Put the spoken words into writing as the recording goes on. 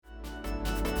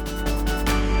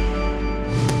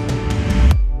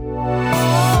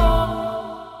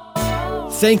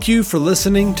Thank you for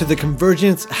listening to the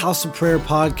Convergence House of Prayer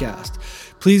podcast.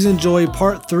 Please enjoy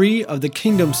part 3 of the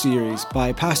Kingdom series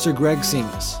by Pastor Greg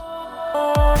Simas.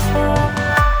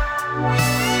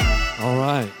 All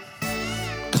right.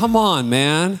 Come on,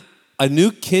 man. A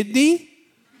new kidney?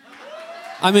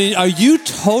 I mean, are you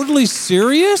totally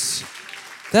serious?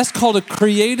 That's called a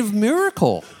creative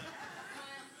miracle.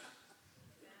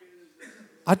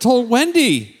 I told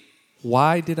Wendy.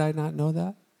 Why did I not know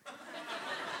that?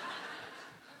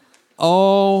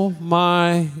 Oh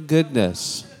my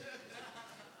goodness.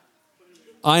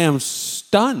 I am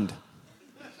stunned.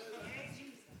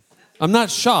 I'm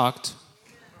not shocked.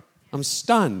 I'm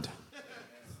stunned.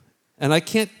 And I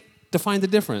can't define the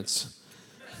difference.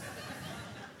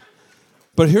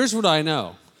 But here's what I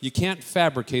know. You can't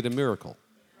fabricate a miracle.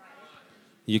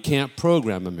 You can't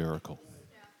program a miracle.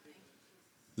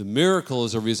 The miracle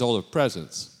is a result of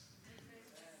presence.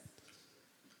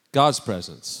 God's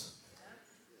presence.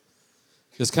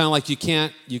 It's kind of like you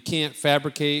can't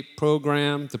fabricate,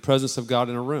 program the presence of God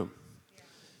in a room.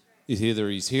 Either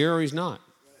he's here or he's not.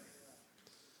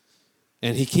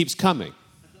 And he keeps coming.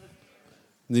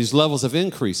 These levels of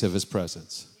increase of his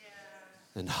presence.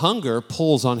 And hunger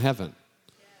pulls on heaven.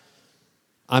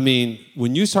 I mean,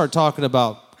 when you start talking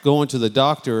about going to the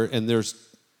doctor and there's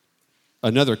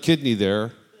another kidney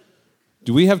there,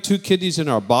 do we have 2 kidneys in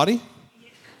our body?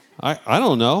 I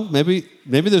don't know. Maybe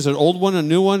there's an old one, a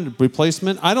new one,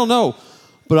 replacement. I don't know.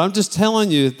 But I'm just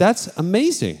telling you, that's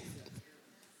amazing.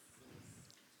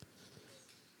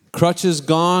 Crutches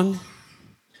gone.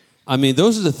 I mean,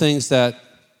 those are the things that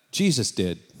Jesus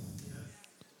did.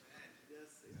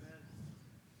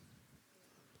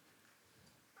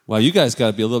 Wow, you guys got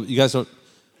to be you guys don't.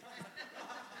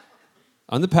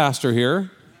 I'm the pastor here.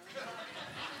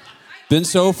 Been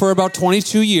so for about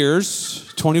 22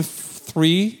 years,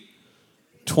 23,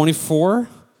 24.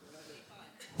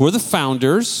 We're the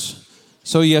founders.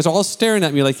 So you guys are all staring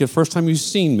at me like the first time you've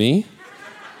seen me.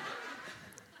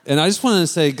 And I just wanted to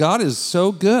say, God is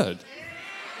so good.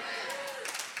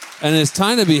 And it's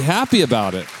time to be happy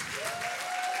about it.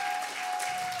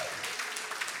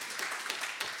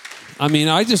 I mean,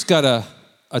 I just got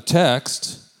a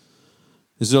text.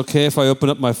 Is it okay if I open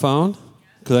up my phone?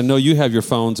 Because I know you have your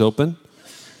phones open.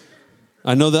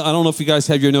 I don't know if you guys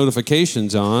have your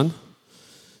notifications on.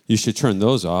 You should turn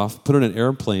those off. Put it in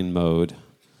airplane mode.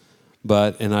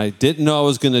 And I didn't know I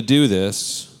was going to do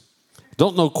this.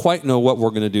 Don't quite know what we're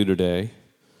going to do today.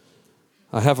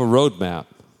 I have a roadmap.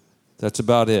 That's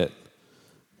about it.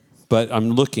 But I'm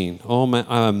looking. Oh man,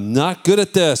 I'm not good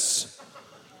at this.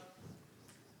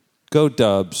 Go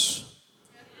Dubs.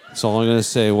 That's all I'm going to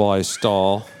say while I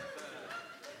stall.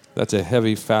 That's a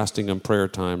heavy fasting and prayer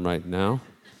time right now.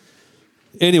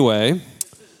 Anyway,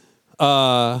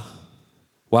 wow,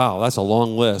 that's a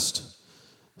long list.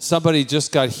 Somebody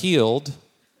just got healed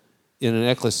in an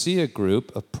ecclesia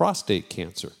group of prostate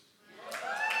cancer.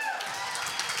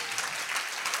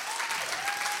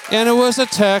 And it was a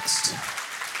text.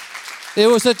 It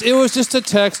was just a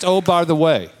text, oh, by the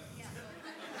way.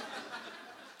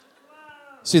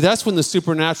 See, that's when the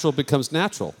supernatural becomes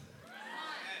natural.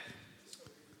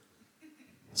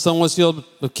 Someone was healed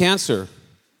of cancer.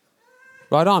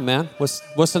 Right on, man.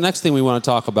 What's the next thing we want to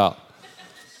talk about?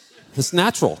 It's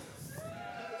natural.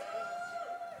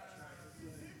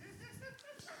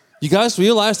 You guys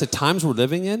realize the times we're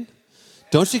living in?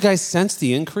 Don't you guys sense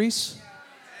the increase?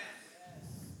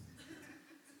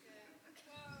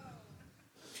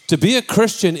 To be a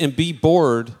Christian and be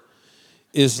bored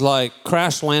is like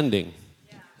crash landing.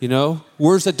 You know,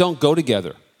 words that don't go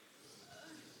together.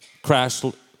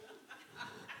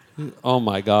 Oh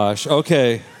my gosh.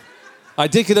 Okay. I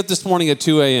did get up this morning at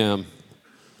 2 a.m.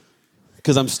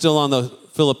 because I'm still on the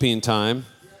Philippine time.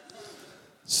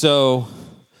 So,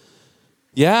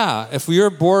 yeah, if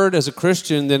you're bored as a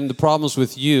Christian, then the problem's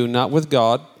with you, not with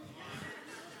God.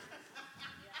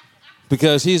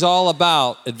 Because he's all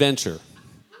about adventure.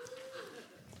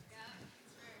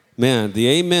 Man,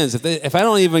 the amens, if I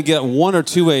don't even get 1 or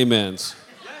 2 amens,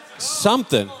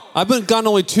 something. I've been gone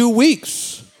only 2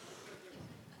 weeks.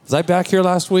 Was I back here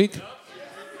last week?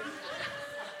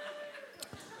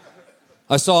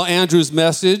 I saw Andrew's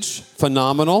message,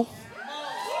 phenomenal.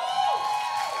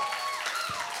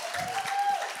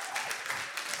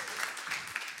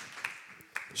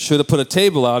 Should have put a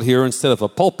table out here instead of a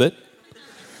pulpit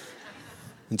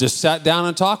and just sat down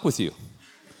and talked with you.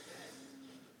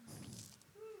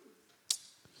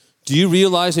 Do you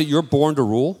realize that you're born to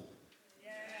rule?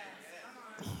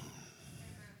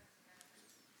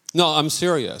 No, I'm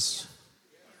serious.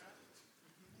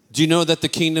 Do you know that the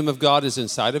kingdom of God is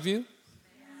inside of you?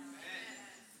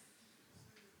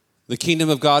 The kingdom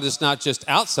of God is not just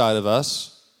outside of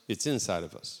us, it's inside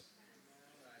of us.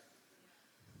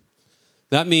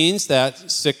 That means that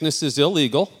sickness is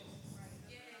illegal.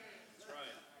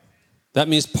 That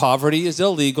means poverty is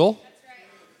illegal.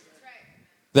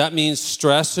 That means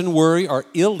stress and worry are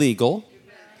illegal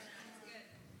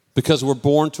because we're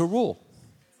born to rule.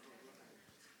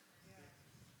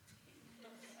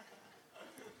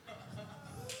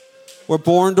 We're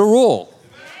born to rule.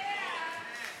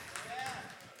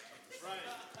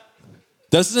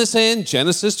 Doesn't it say in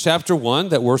Genesis chapter 1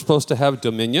 that we're supposed to have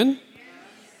dominion?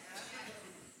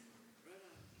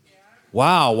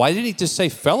 Wow, why didn't he just say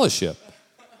fellowship?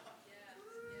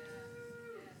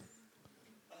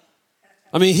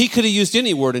 I mean, he could have used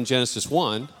any word in Genesis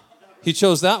 1. He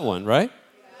chose that one, right?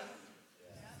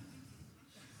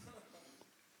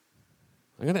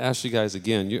 I'm going to ask you guys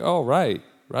again. Right.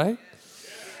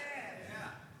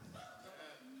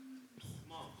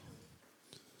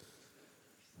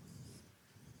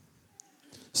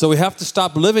 So we have to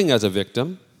stop living as a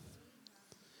victim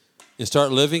and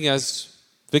start living as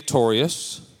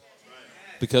victorious,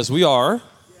 because we are.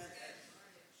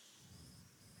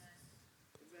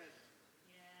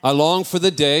 I long for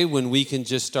the day when we can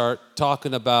just start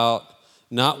talking about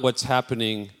not what's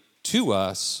happening to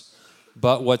us,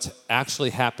 but what's actually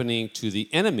happening to the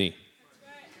enemy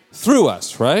through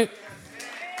us, right?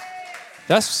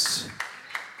 And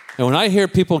when I hear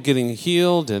people getting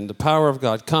healed and the power of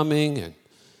God coming and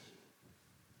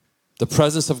the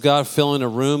presence of God filling a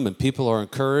room and people are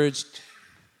encouraged,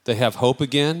 they have hope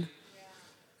again.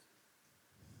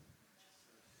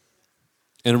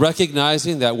 And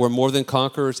recognizing that we're more than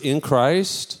conquerors in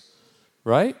Christ,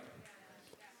 right?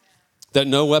 That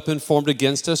no weapon formed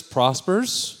against us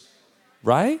prospers,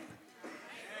 right?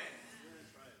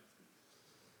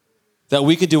 That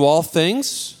we can do all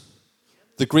things.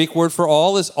 The Greek word for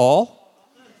all is all.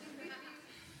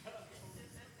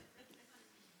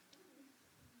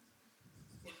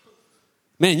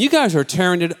 Man, you guys are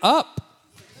tearing it up.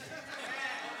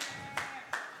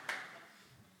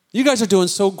 You guys are doing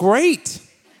so great.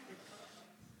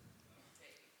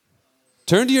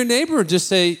 Turn to your neighbor and just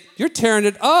say, you're tearing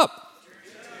it up.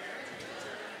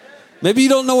 Maybe you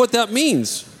don't know what that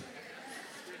means.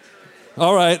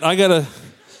 All right, I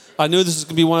knew this was going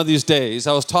to be one of these days.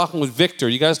 I was talking with Victor.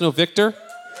 You guys know Victor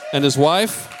and his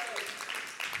wife?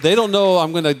 They don't know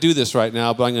I'm going to do this right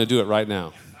now, but I'm going to do it right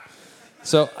now.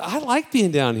 So I like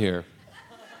being down here.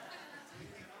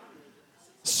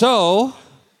 So,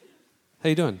 how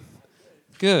you doing?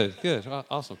 Good.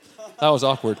 Awesome. That was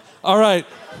awkward. All right.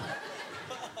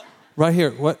 Right here.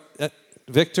 What?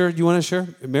 Victor, you want to share?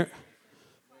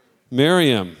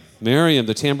 Miriam,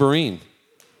 the tambourine.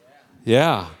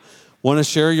 Yeah. Want to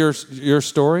share your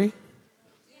story?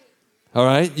 All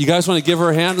right. You guys want to give her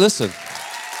a hand? Listen.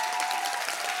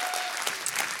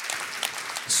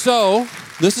 So,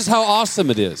 this is how awesome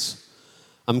it is.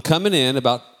 I'm coming in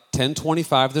about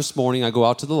 10:25 this morning. I go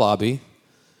out to the lobby,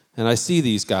 and I see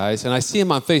these guys, and I see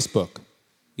them on Facebook.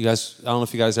 You guys, I don't know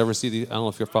if you guys ever see these. I don't know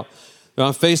if they're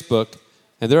on Facebook,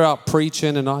 and they're out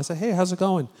preaching, and I say, hey, how's it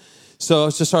going? So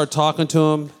I just started talking to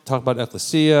them, talk about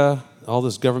ecclesia, all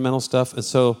this governmental stuff. And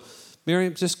so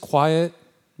Miriam, just quiet,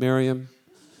 Miriam,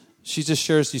 she just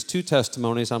shares these two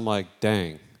testimonies. I'm like,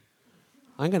 dang,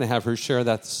 I'm going to have her share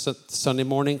that Sunday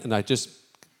morning, and I just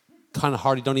kind of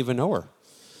hardly don't even know her.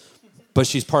 But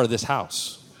she's part of this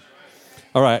house.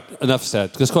 All right, enough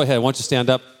said. Just go ahead. Why don't you stand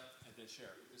up and then share.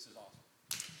 This is awesome.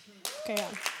 Okay.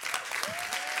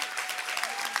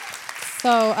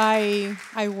 So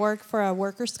I work for a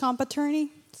workers' comp attorney.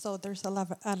 So there's a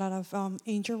lot of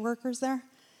injured workers there.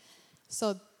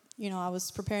 So, I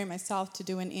was preparing myself to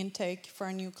do an intake for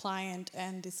a new client,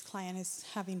 and this client is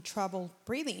having trouble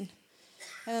breathing.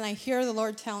 And then I hear the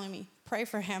Lord telling me, pray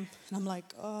for him. And I'm like,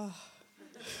 oh.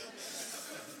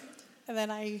 And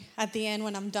then at the end,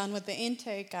 when I'm done with the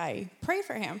intake, I pray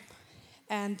for him.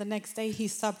 And the next day, he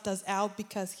subbed us out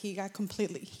because he got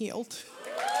completely healed.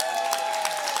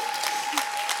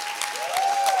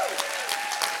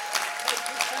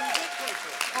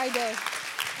 I did.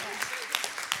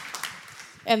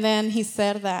 And then he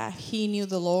said that he knew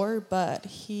the Lord, but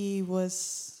he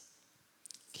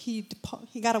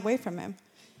got away from him.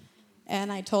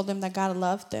 And I told him that God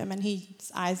loved him, and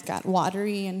his eyes got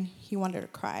watery, and he wanted to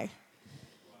cry.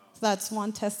 So that's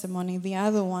one testimony. The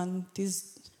other one,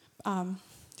 this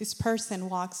person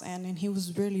walks in, and he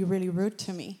was really, really rude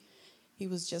to me. He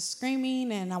was just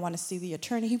screaming, and I want to see the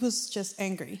attorney. He was just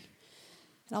angry.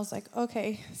 And I was like,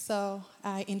 okay. So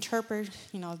I interpret,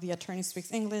 the attorney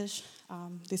speaks English.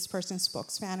 This person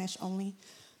spoke Spanish only,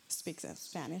 speaks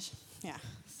Spanish. Yeah.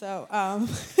 So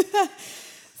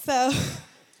So,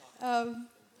 um,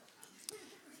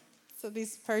 so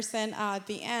this person at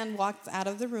the end walks out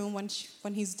of the room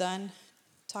when he's done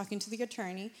talking to the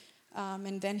attorney,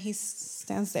 and then he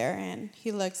stands there and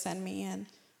he looks at me and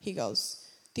he goes,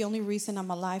 "The only reason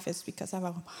I'm alive is because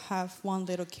I have one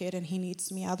little kid and he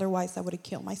needs me. Otherwise, I would have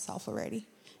killed myself already."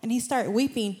 And he started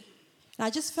weeping, and I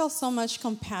just felt so much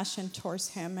compassion towards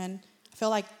him, and I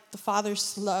felt like the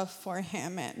Father's love for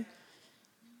him, and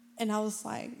I was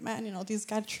like, man, this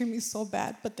guy treated me so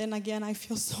bad. But then again, I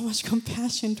feel so much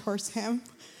compassion towards him.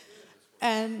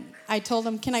 And I told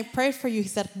him, "Can I pray for you?" He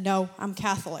said, "No, I'm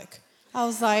Catholic." I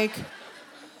was like,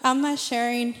 "I'm not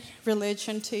sharing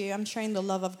religion to you. I'm sharing the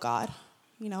love of God.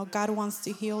 God wants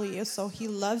to heal you, so he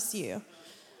loves you."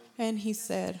 And he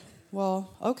said, "Well,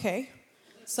 okay."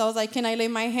 So I was like, "Can I lay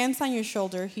my hands on your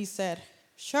shoulder?" He said,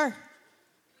 "Sure."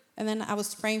 And then I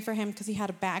was praying for him because he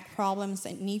had back problems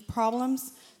and knee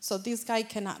problems. So this guy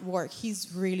cannot work.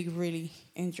 He's really, really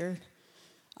injured.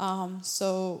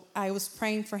 So I was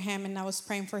praying for him, and I was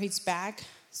praying for his back.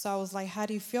 So I was like, "How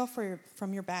do you feel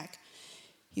from your back?"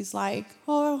 He's like,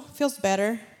 "Oh, feels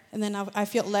better." And then I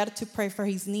felt led to pray for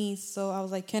his knees. So I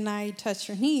was like, "Can I touch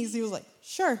your knees?" He was like,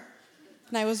 "Sure."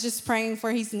 And I was just praying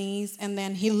for his knees. And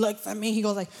then he looked at me. He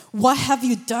goes like, "What have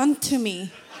you done to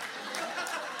me?"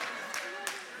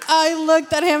 I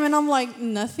looked at him and I'm like,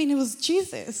 "Nothing. It was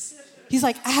Jesus." He's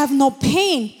like, "I have no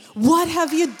pain. What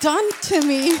have you done to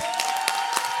me?"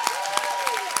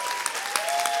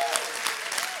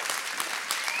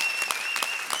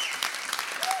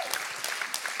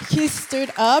 He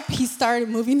stood up. He started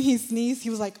moving his knees. He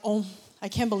was like, "Oh, I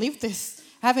can't believe this.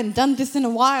 I haven't done this in a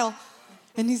while."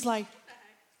 And he's like,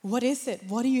 "What is it?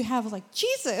 What do you have?" I was like,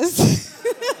 "Jesus."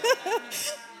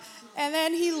 And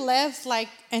then he left like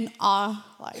in awe.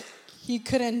 Like he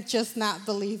couldn't just not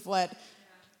believe what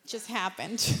just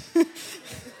happened.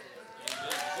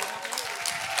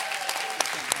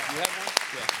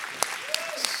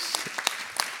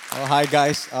 Oh, hi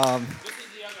guys.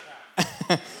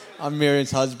 I'm Miriam's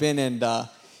husband, and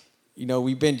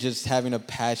we've been just having a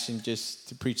passion just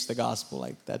to preach the gospel.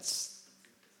 Like that's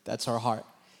our heart,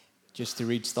 just to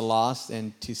reach the lost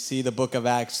and to see the Book of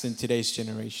Acts in today's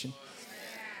generation.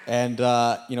 And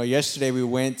yesterday we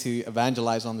went to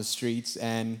evangelize on the streets,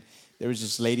 and there was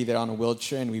this lady there on a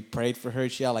wheelchair, and we prayed for her.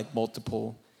 She had like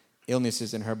multiple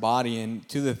illnesses in her body, and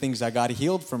two of the things that got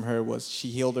healed from her was she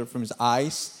healed her from his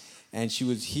eyes, and she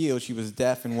was healed. She was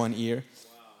deaf in one ear.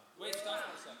 Wow. Wait, stop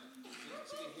for a second.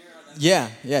 She can hear on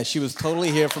that. Yeah, she was totally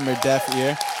here from her deaf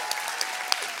ear.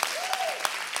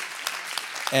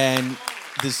 And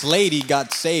this lady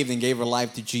got saved and gave her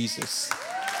life to Jesus.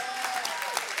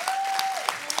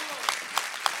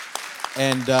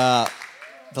 And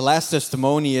the last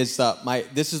testimony is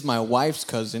this is my wife's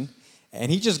cousin,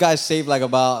 and he just got saved like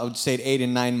about, I would say, 8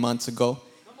 and 9 months ago.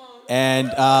 And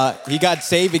he got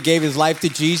saved. He gave his life to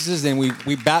Jesus, and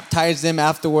we baptized him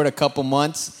afterward a couple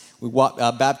months. We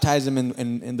baptized him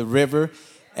in the river.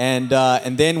 And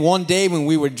then one day when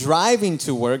we were driving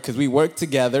to work, because we worked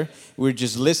together, we were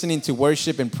just listening to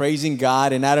worship and praising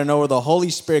God, and out of nowhere the Holy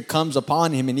Spirit comes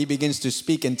upon him and he begins to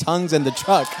speak in tongues in the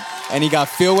truck, and he got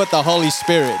filled with the Holy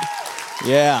Spirit.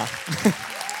 Yeah.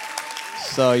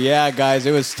 So yeah, guys,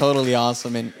 it was totally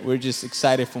awesome, and we're just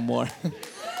excited for more.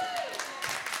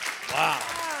 Wow.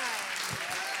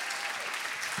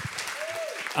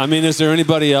 I mean, is there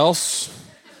anybody else?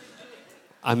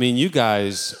 I mean, you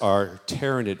guys are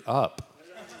tearing it up.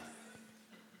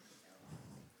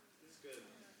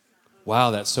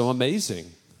 Wow, that's so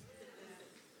amazing.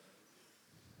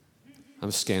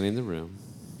 I'm scanning the room.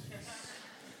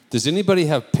 Does anybody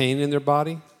have pain in their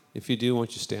body? If you do, I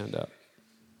want you to stand up.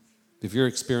 If you're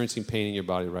experiencing pain in your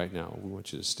body right now, we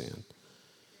want you to stand.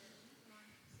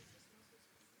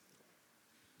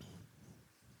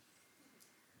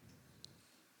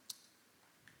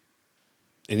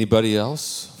 Anybody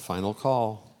else? Final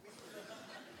call.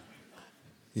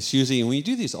 It's usually, when you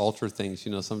do these altar things,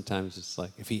 sometimes it's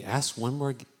like, if he asks one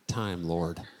more time,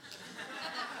 Lord,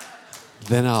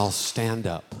 then I'll stand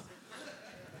up.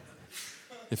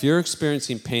 If you're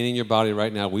experiencing pain in your body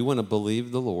right now, we want to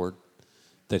believe the Lord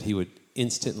that he would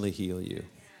instantly heal you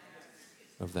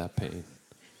of that pain.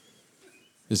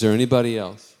 Is there anybody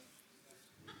else?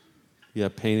 You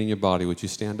have pain in your body. Would you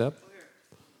stand up?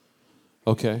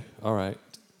 Okay, all right.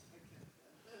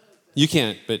 You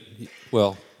can't, but,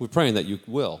 well, we're praying that you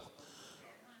will.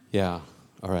 Yeah,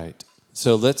 all right.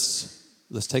 So let's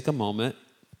take a moment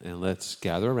and let's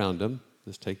gather around them.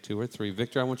 Let's take 2 or 3.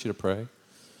 Victor, I want you to pray.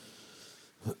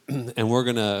 And we're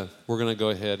gonna go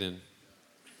ahead and,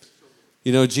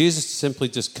 Jesus simply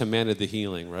just commanded the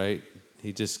healing, right?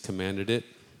 He just commanded it,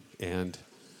 and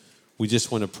We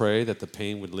just want to pray that the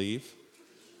pain would leave.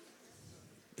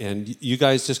 And you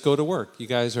guys just go to work. You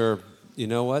guys are, you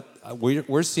know what?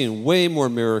 We're seeing way more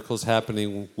miracles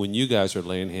happening when you guys are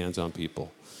laying hands on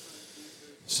people.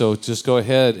 So just go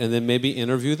ahead and then maybe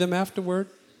interview them afterward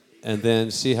and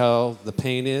then see how the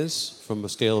pain is from a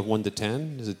scale of 1 to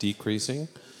 10. Is it decreasing?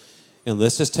 And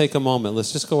let's just take a moment.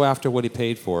 Let's just go after what he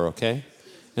paid for, okay?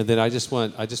 And then I just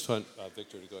want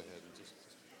Victor to go ahead.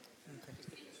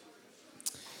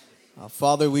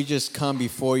 Father, we just come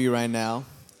before you right now.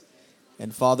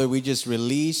 And Father, we just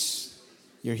release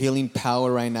your healing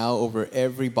power right now over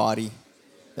every body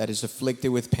that is afflicted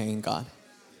with pain, God.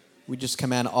 We just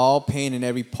command all pain in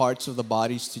every parts of the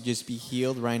bodies to just be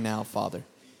healed right now, Father.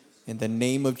 In the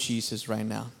name of Jesus right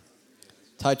now.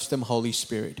 Touch them, Holy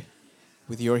Spirit,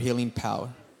 with your healing power.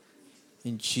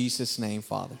 In Jesus' name,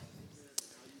 Father.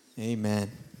 Amen.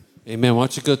 Amen. Why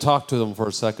don't you go talk to them for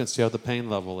a second, see how the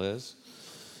pain level is.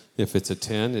 If it's a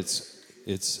 10,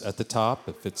 it's at the top.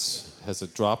 If has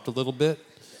it dropped a little bit?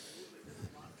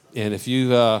 And if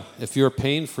you're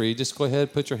pain-free, just go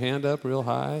ahead, put your hand up real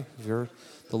high. If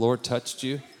the Lord touched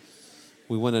you,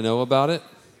 we want to know about it.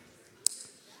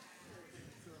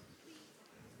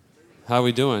 How are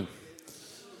we doing?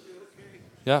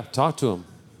 Yeah, talk to them.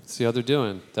 See how they're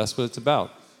doing. That's what it's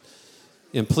about.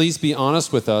 And please be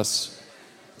honest with us,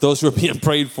 those who are being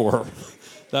prayed for.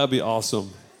 That would be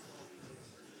awesome.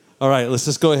 All right, let's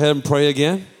just go ahead and pray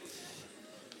again.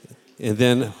 And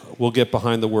then we'll get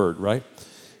behind the word, right?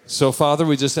 So, Father,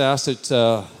 we just ask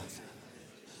that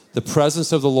the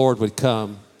presence of the Lord would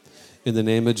come in the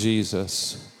name of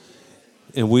Jesus.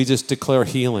 And we just declare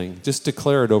healing. Just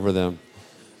declare it over them.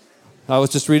 I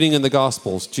was just reading in the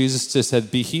Gospels. Jesus just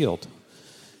said, be healed.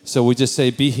 So we just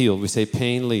say, be healed. We say,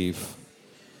 pain leave.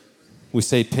 We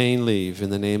say, pain leave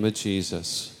in the name of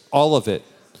Jesus. All of it.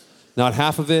 Not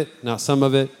half of it, not some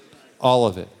of it. All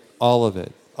of it. All of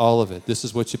it. All of it. This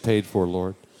is what you paid for,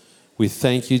 Lord. We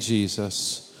thank you,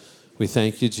 Jesus. We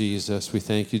thank you, Jesus. We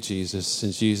thank you, Jesus.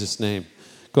 In Jesus' name.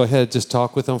 Go ahead, just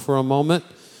talk with them for a moment.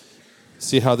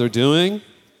 See how they're doing.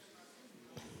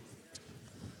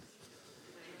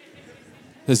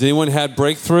 Has anyone had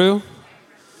breakthrough?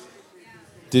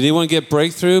 Did anyone get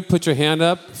breakthrough? Put your hand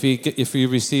up if you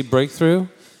received breakthrough.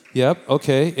 Yep,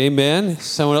 okay, amen.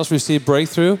 Someone else received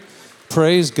breakthrough?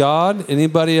 Praise God.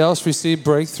 Anybody else receive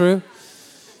breakthrough?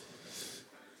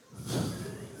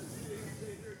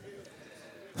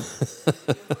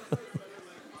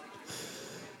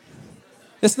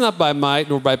 It's not by might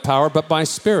nor by power, but by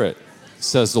spirit,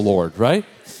 says the Lord, right?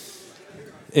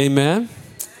 Amen.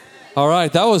 All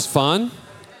right, that was fun.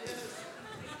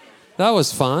 That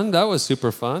was fun. That was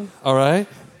super fun. All right.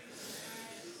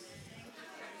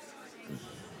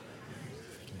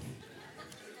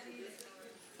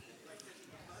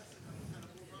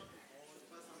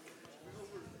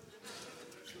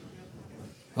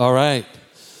 All right.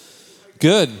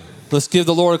 Good. Let's give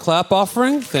the Lord a clap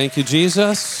offering. Thank you,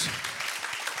 Jesus.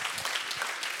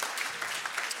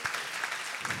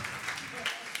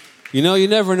 You know, you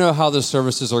never know how the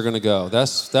services are going to go.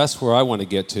 That's where I want to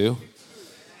get to.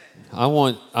 I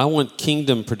want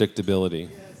kingdom predictability,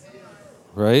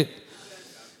 right?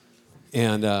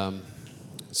 And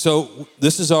so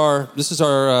this is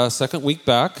our second week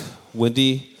back.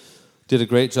 Wendy did a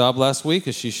great job last week,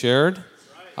 as she shared.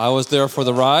 I was there for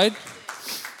the ride,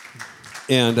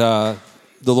 and the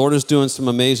Lord is doing some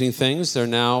amazing things.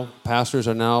 Pastors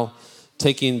are now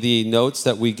taking the notes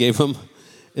that we gave them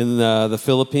in the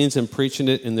Philippines and preaching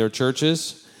it in their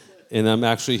churches, and I'm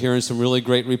actually hearing some really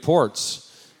great reports.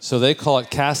 So they call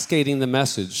it cascading the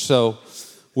message. So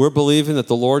we're believing that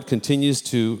the Lord continues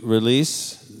to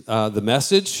release the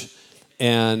message,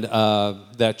 and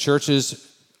that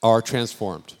churches are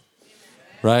transformed,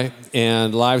 right?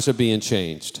 And lives are being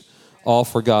changed, all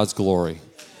for God's glory.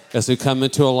 As we come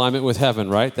into alignment with heaven,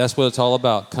 right? That's what it's all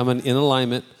about, coming in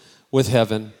alignment with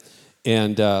heaven.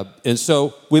 And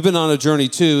so we've been on a journey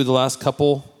too the last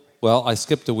couple, well, I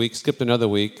skipped a week, skipped another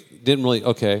week,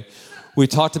 okay. We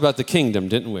talked about the kingdom,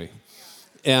 didn't we?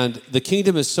 And the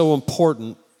kingdom is so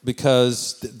important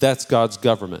because that's God's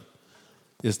government,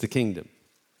 is the kingdom.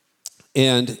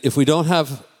 And if we don't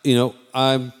have,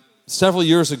 several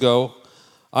years ago,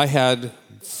 I had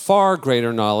far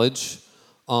greater knowledge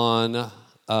on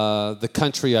the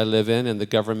country I live in and the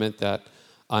government that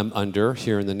I'm under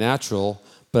here in the natural,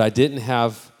 but I didn't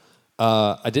have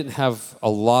a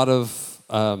lot of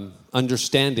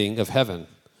understanding of heaven.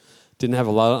 Didn't have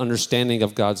a lot of understanding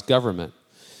of God's government.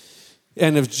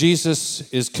 And if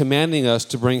Jesus is commanding us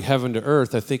to bring heaven to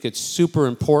earth, I think it's super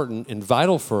important and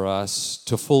vital for us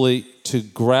to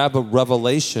grab a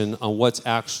revelation on what's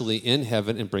actually in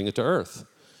heaven and bring it to earth.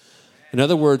 In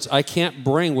other words, I can't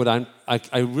bring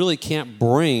I really can't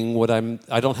bring what I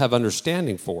don't have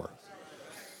understanding for.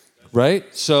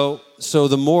 Right? So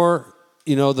the more,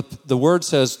 the word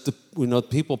says,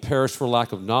 people perish for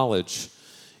lack of knowledge.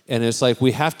 And it's like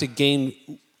we have to gain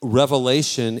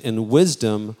revelation and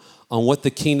wisdom on what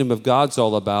the kingdom of God's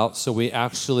all about, so we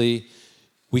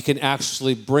can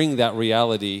actually bring that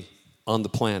reality on the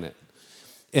planet.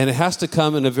 And it has to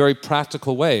come in a very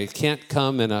practical way. It can't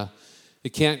come in a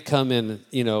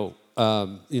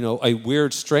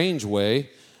weird, strange way,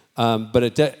 but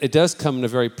it does come in a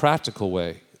very practical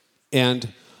way. And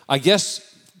I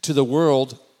guess to the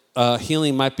world,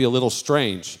 healing might be a little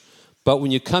strange, but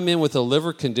when you come in with a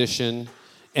liver condition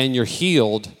and you're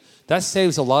healed, that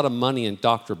saves a lot of money in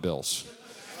doctor bills.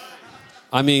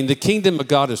 I mean, the kingdom of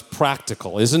God is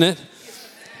practical, isn't it?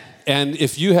 And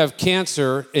if you have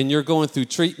cancer and you're going through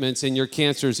treatments and your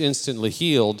cancer is instantly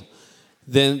healed,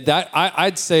 then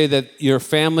I'd say that your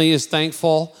family is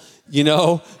thankful.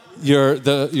 Your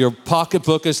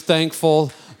pocketbook is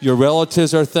thankful. Your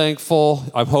relatives are thankful.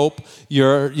 I hope they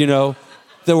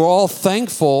were all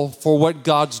thankful for what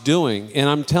God's doing. And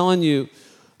I'm telling you,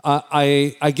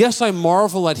 I guess I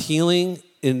marvel at healing.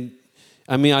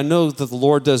 I know that the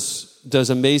Lord does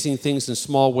amazing things in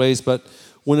small ways, but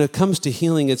when it comes to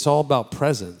healing, it's all about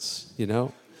presence.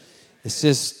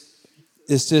 It's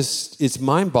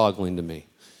mind-boggling to me.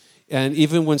 And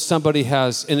even when somebody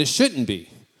and it shouldn't be,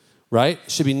 right?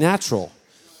 It should be natural.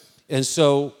 And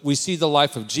so we see the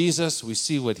life of Jesus. We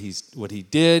see what he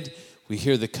did. We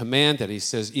hear the command that he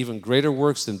says, even greater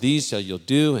works than these shall you'll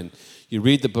do. And you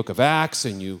read the book of Acts,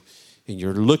 and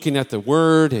you're looking at the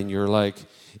word, and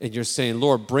you're saying,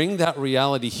 Lord, bring that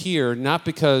reality here, not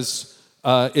because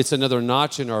it's another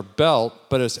notch in our belt,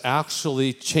 but it's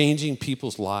actually changing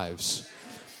people's lives.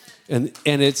 And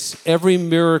it's every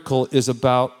miracle is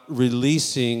about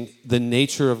releasing the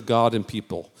nature of God in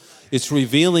people. It's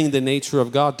revealing the nature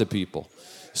of God to people.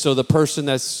 So the person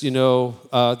that's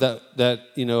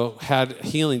had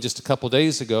healing just a couple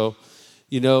days ago,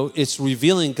 it's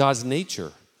revealing God's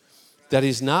nature, that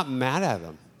he's not mad at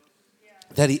them,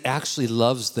 that he actually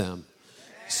loves them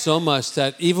so much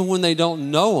that even when they don't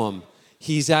know him,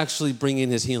 he's actually bringing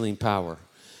his healing power.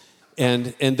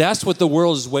 And that's what the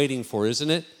world is waiting for, isn't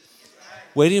it?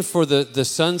 Waiting for the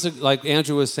sons of, like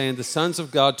Andrew was saying, the sons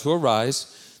of God to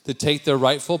arise, to take their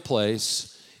rightful place,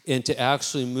 and to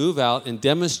actually move out and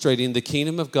demonstrating the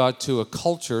kingdom of God to a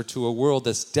culture, to a world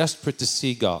that's desperate to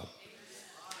see God.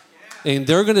 And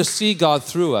they're going to see God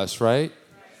through us, right?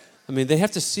 They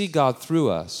have to see God through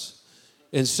us.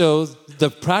 And so the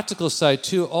practical side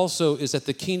too also is that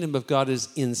the kingdom of God is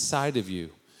inside of you.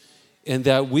 And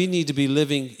that we need to be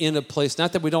living in a place,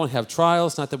 not that we don't have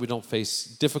trials, not that we don't face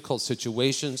difficult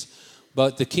situations,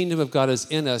 but the kingdom of God is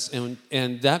in us.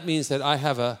 And that means that I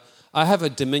have a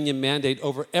dominion mandate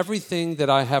over everything that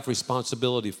I have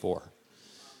responsibility for.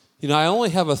 I only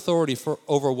have authority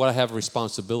over what I have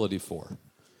responsibility for.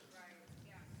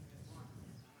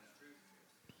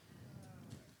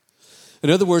 In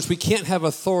other words, we can't have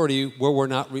authority where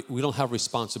we don't have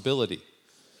responsibility.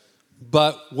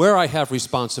 But where I have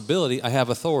responsibility, I have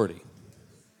authority.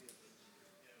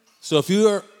 So if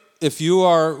you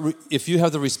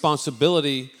have the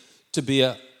responsibility to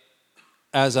be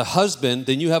as a husband,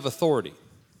 then you have authority.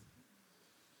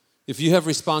 If you have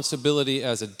responsibility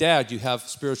as a dad, you have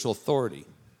spiritual authority.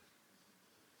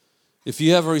 If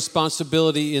you have a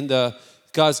responsibility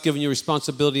God's given you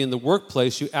responsibility in the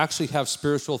workplace, you actually have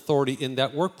spiritual authority in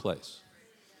that workplace.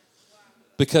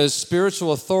 Because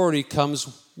spiritual authority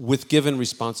comes with given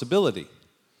responsibility.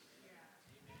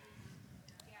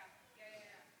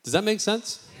 Does that make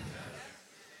sense?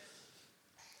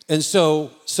 And so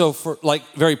for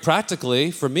very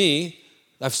practically, for me,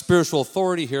 I have spiritual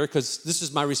authority here because this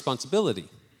is my responsibility.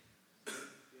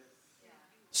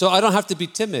 So I don't have to be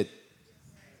timid.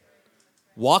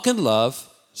 Walk in love,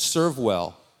 serve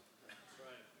well.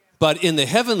 But in the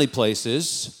heavenly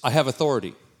places, I have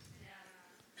authority.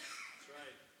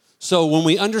 So when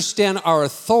we understand our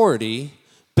authority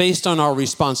based on our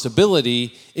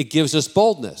responsibility, it gives us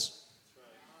boldness.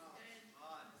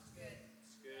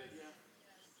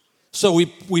 So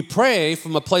we pray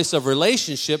from a place of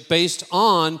relationship based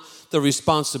on the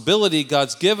responsibility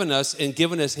God's given us and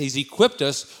He's equipped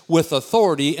us with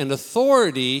authority, and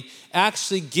authority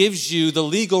actually gives you the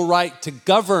legal right to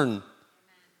govern.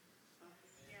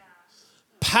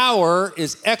 Power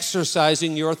is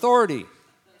exercising your authority.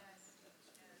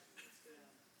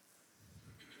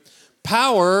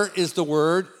 Power is the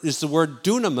word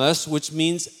dunamis, which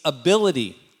means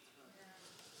ability.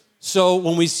 So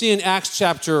when we see in Acts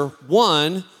chapter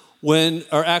 1,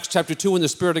 or Acts chapter 2, when the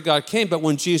Spirit of God came, but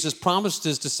when Jesus promised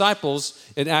his disciples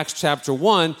in Acts chapter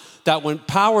 1, that when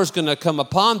power is going to come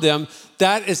upon them,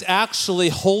 that is actually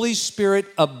Holy Spirit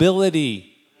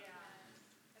ability.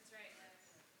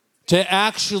 To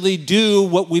actually do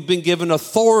what we've been given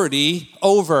authority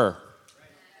over.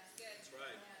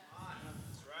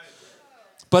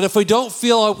 But if we don't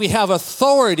feel like we have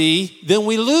authority, then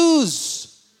we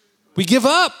lose. We give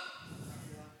up.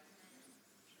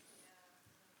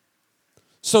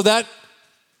 So that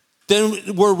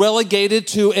then we're relegated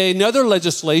to another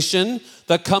legislation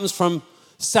that comes from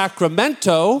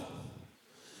Sacramento,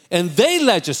 and they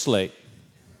legislate.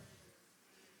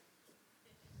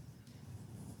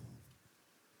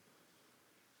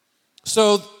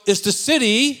 So is the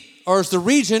city or is the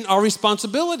region our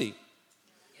responsibility?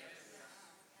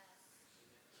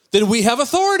 Then we have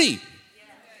authority.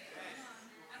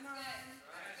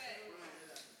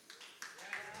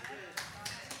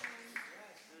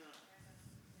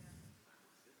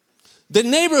 The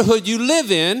neighborhood you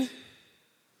live in,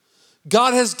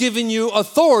 God has given you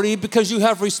authority because you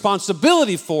have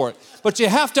responsibility for it. But you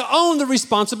have to own the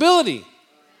responsibility.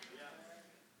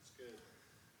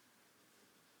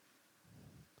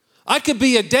 I could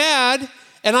be a dad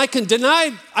and I can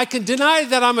deny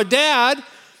that I'm a dad,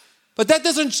 but that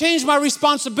doesn't change my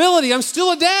responsibility. I'm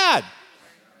still a dad.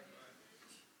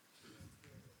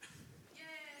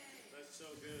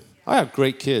 I have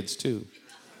great kids too.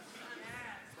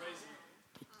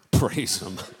 Praise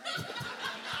them.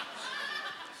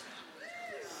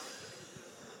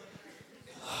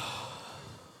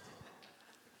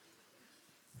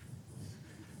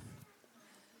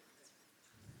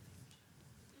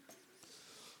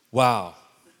 Wow.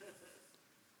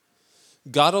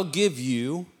 God will give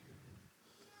you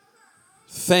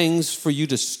things for you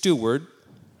to steward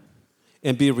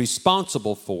and be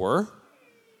responsible for,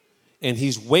 and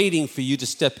he's waiting for you to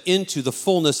step into the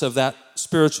fullness of that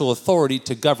spiritual authority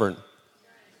to govern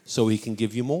so he can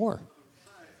give you more.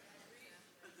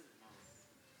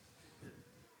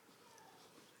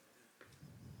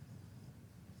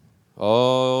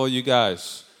 Oh, you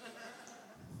guys.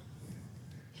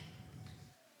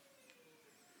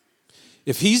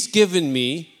 If he's given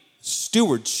me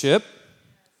stewardship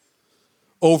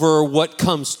over what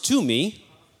comes to me,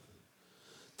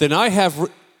 then I have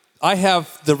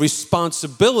the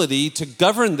responsibility to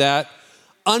govern that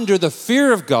under the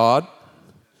fear of God,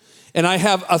 and I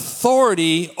have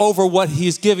authority over what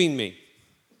he's giving me.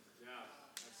 Yeah,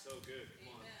 that's so good.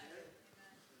 Come on.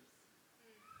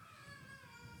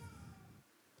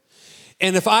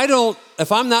 And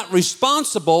if I'm not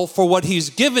responsible for what he's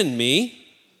given me,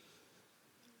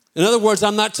 in other words,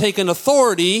 I'm not taking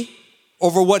authority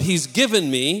over what he's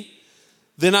given me,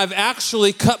 then I've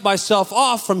actually cut myself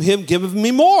off from him giving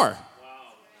me more. Wow.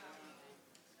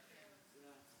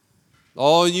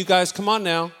 Oh, you guys, come on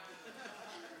now.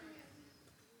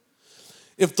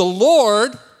 If the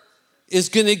Lord is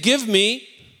going to give me,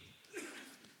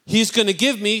 he's going to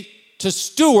give me to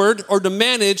steward or to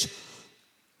manage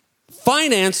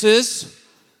finances,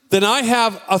 then I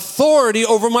have authority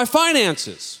over my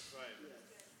finances.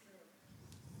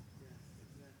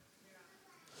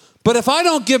 But if I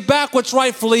don't give back what's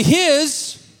rightfully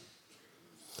his,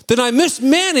 then I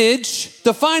mismanage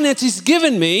the finance he's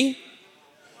given me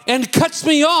and cuts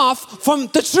me off from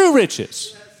the true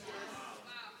riches.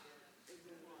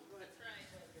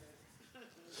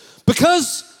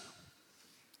 Because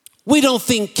we don't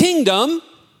think kingdom,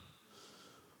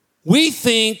 we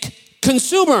think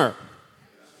consumer.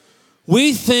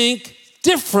 We think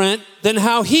different than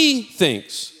how he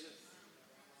thinks.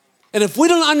 And if we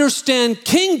don't understand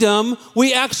kingdom,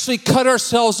 we actually cut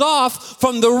ourselves off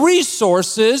from the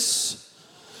resources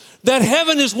that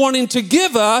heaven is wanting to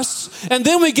give us, and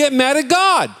then we get mad at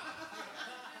God.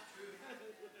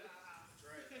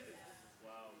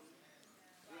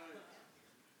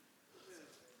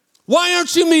 Why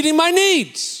aren't you meeting my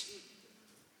needs?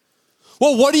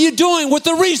 Well, what are you doing with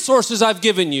the resources I've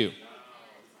given you?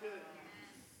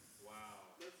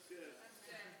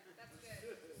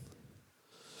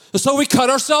 So we cut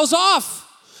ourselves off.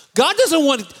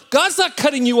 God's not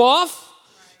cutting you off.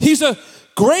 He's a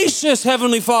gracious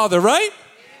Heavenly Father, right?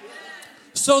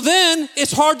 So then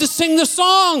it's hard to sing the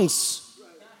songs.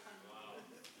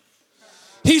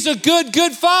 He's a good,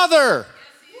 good Father.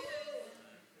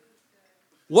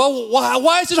 Well,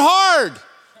 why is it hard?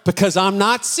 Because I'm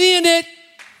not seeing it.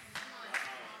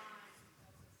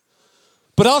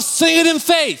 But I'll sing it in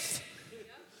faith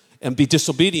and be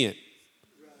disobedient.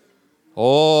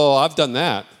 Oh, I've done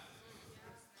that.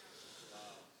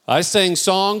 I sang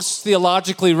songs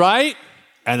theologically right,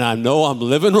 and I know I'm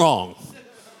living wrong.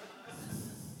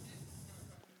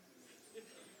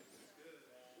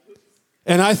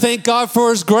 And I thank God for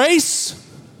his grace.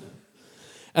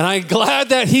 And I'm glad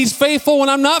that he's faithful when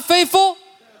I'm not faithful.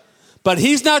 But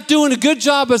he's not doing a good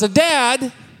job as a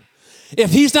dad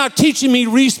if he's not teaching me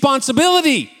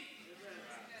responsibility.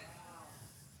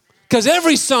 Because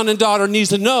every son and daughter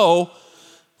needs to know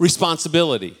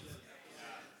responsibility.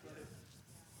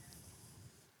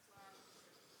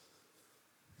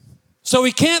 So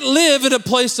we can't live in a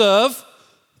place of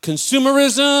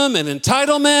consumerism and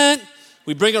entitlement.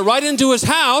 We bring it right into his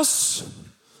house.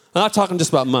 I'm not talking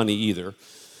just about money either,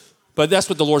 but that's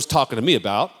what the Lord's talking to me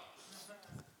about.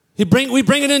 We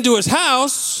bring it into his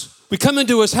house. We come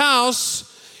into his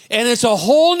house, and it's a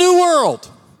whole new world.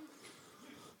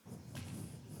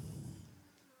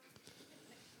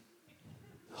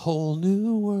 Whole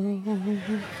new world.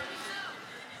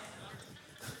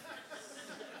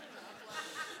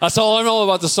 That's all I know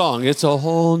about the song. It's a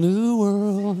whole new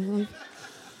world.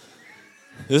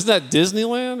 Isn't that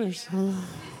Disneyland or something?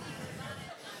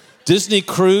 Disney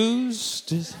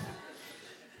Cruise?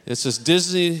 It's just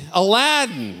Disney.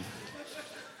 Aladdin.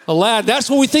 That's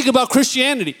what we think about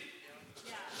Christianity.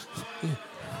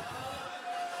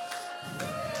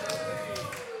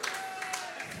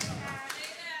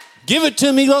 Give it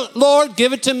to me, Lord,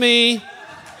 give it to me.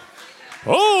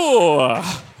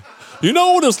 Oh, you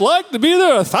know what it's like to be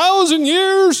there 1,000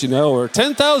 years, or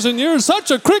 10,000 years,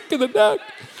 such a crick in the neck.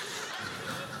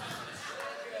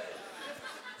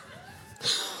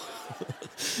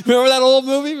 Remember that old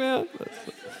movie, man?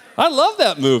 I love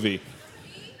that movie.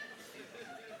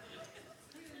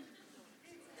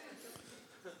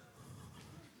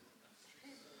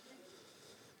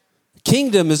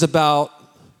 Kingdom is about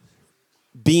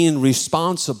being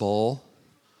responsible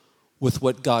with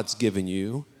what God's given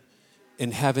you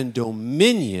and having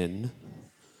dominion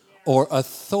or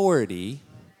authority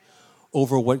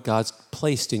over what God's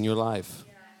placed in your life.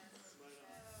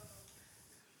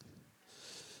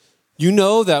 You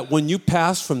know that when you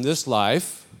pass from this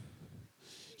life,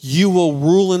 you will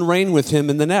rule and reign with him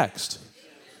in the next.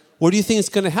 What do you think is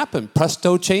going to happen?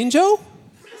 Presto changeo?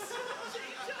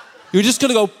 You're just going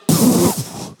to go,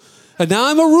 poof, and now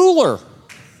I'm a ruler.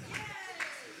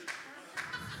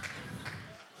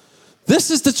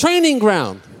 This is the training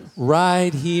ground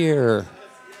right here.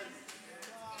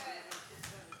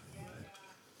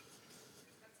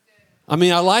 I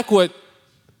mean, I like what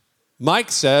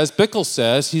Bickle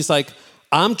says. He's like,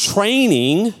 I'm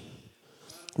training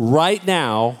right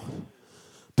now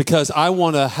because I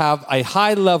want to have a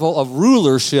high level of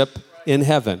rulership in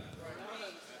heaven.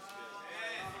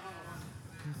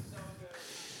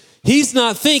 He's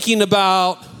not thinking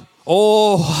about,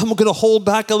 I'm going to hold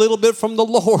back a little bit from the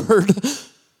Lord.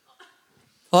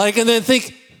 And then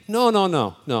think, no.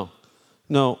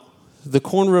 The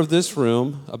corner of this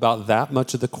room, about that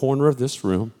much of the corner of this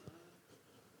room,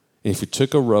 and if you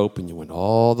took a rope and you went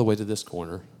all the way to this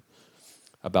corner,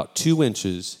 about 2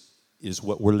 inches is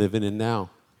what we're living in now.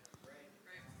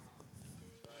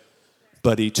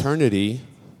 But eternity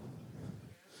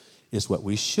is what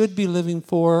we should be living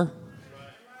for.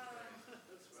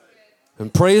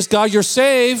 And praise God, you're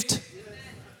saved.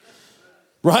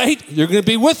 Right? You're going to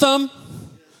be with them.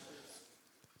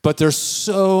 But there's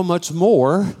so much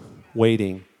more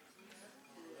waiting.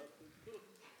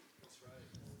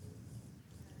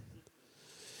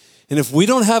 And if we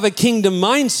don't have a kingdom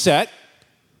mindset,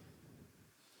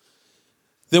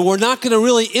 then we're not going to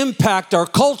really impact our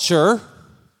culture.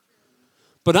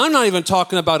 But I'm not even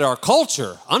talking about our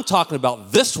culture. I'm talking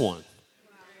about this one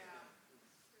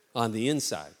on the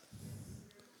inside.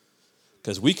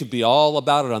 Because we could be all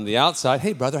about it on the outside.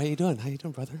 Hey, brother, how you doing? How you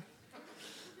doing, brother?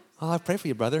 Oh, I pray for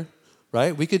you, brother.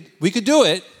 Right? We could do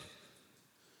it.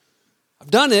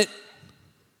 I've done it.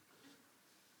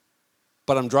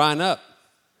 But I'm drying up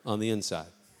on the inside.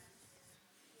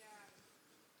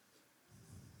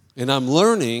 And I'm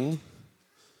learning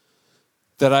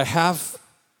that I have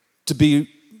to be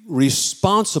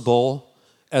responsible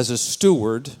as a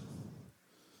steward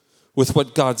with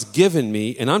what God's given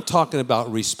me. And I'm talking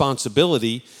about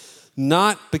responsibility,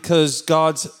 not because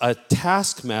God's a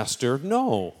taskmaster.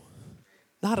 No,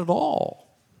 not at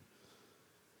all.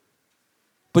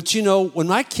 But when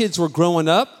my kids were growing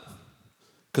up,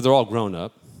 because they're all grown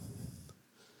up,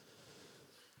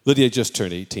 Lydia just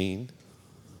turned 18,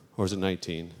 or is it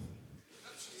 19?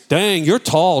 Dang, you're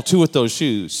tall too with those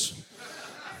shoes.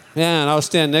 Man, I was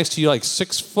standing next to you like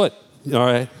 6 foot, all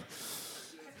right?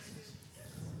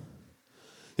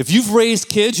 If you've raised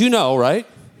kids, you know, right?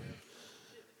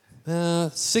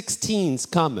 16's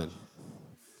coming.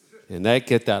 And they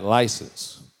get that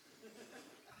license.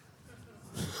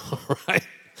 All right?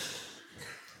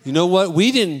 You know what?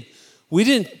 We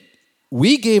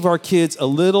gave our kids just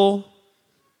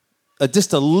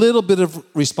a little bit of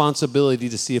responsibility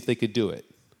to see if they could do it.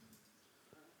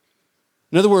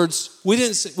 In other words, we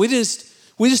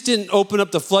just didn't open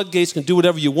up the floodgates and do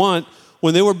whatever you want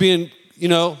when they were being,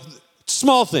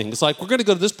 small things. Like, we're going to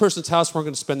go to this person's house and we're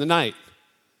going to spend the night.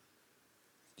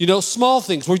 Small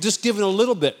things. We're just giving a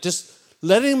little bit, just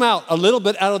letting them out a little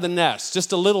bit out of the nest,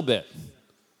 just a little bit.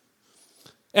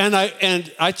 And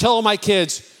I tell my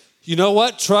kids, you know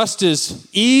what? Trust is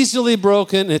easily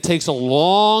broken, and it takes a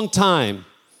long time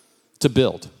to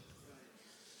build.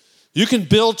 You can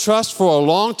build trust for a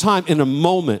long time. In a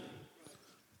moment,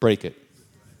 break it.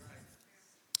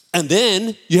 And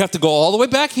then you have to go all the way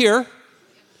back here,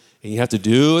 and you have to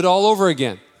do it all over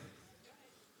again.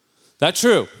 That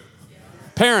true?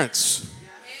 Parents.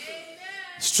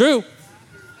 It's true.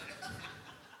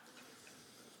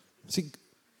 See,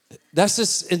 that's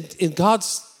just in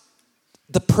God's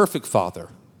the perfect Father.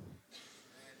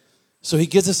 So he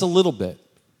gives us a little bit.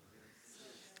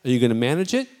 Are you going to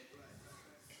manage it?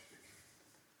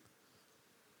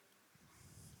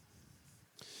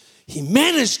 He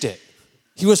managed it.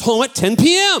 He was home at 10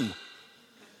 p.m.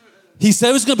 He said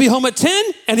he was going to be home at 10,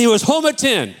 and he was home at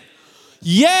 10.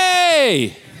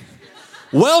 Yay!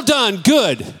 Well done,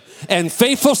 good, and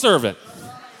faithful servant.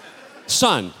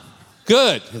 Son,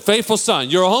 good, and faithful son.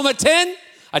 You're home at 10?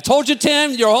 I told you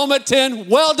 10, you're home at 10.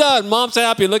 Well done. Mom's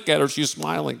happy. Look at her. She's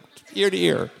smiling ear to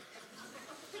ear.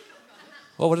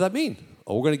 Well, what does that mean?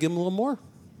 Oh, we're going to give them a little more.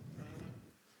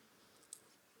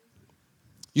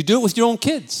 You do it with your own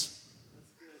kids.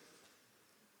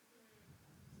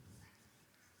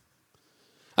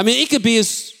 I mean, it could be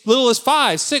as little as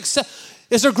 5, 6, 7.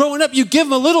 As they're growing up, you give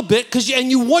them a little bit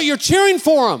and you're cheering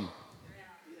for them.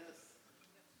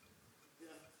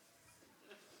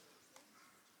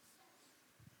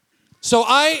 So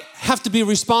I have to be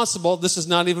responsible. This is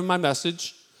not even my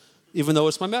message, even though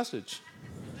it's my message.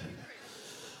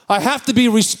 I have to be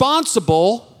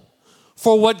responsible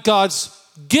for what God's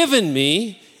given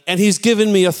me, and he's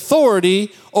given me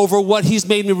authority over what he's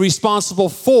made me responsible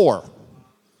for.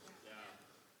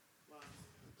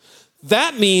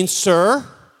 That means, sir,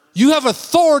 you have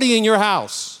authority in your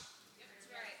house.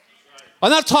 I'm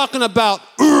not talking about,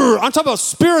 I'm talking about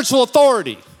spiritual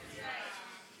authority.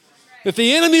 If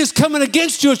the enemy is coming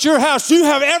against you at your house, you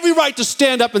have every right to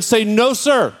stand up and say, no,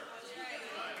 sir.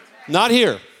 Not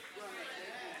here.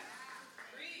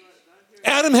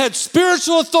 Adam had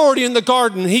spiritual authority in the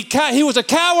garden. He was a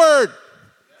coward.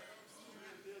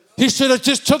 He should have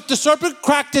just took the serpent,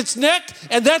 cracked its neck,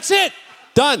 and that's it.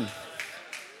 Done.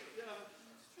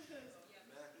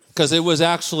 Because it was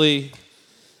actually,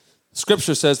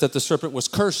 Scripture says that the serpent was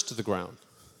cursed to the ground.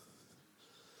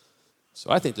 So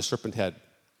I think the serpent had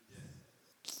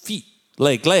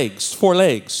legs, 4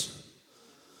 legs.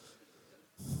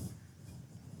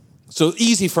 So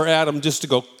easy for Adam just to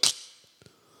go,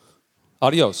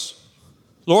 adios.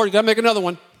 Lord, you got to make another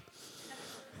one.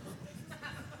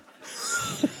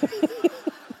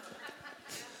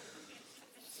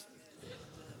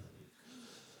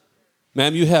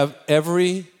 Ma'am, you have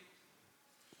every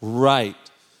right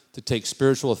to take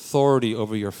spiritual authority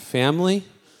over your family,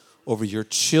 over your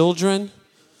children,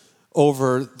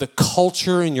 over the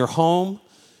culture in your home.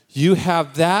 You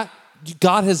have that.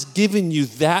 God has given you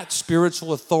that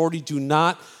spiritual authority. Do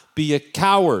not be a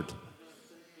coward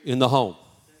in the home.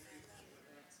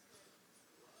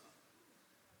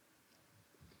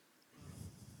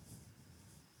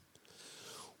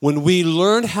 When we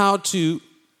learn how to,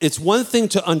 it's one thing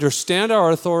to understand our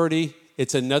authority,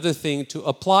 it's another thing to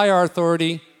apply our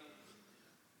authority.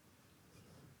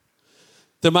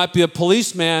 There might be a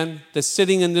policeman that's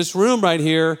sitting in this room right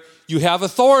here. You have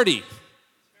authority.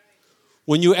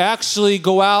 When you actually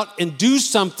go out and do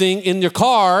something in your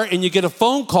car and you get a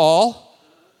phone call,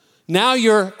 now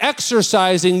you're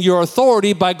exercising your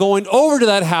authority by going over to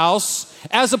that house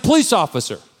as a police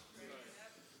officer.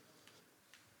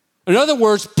 In other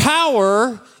words,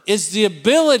 power is the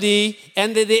ability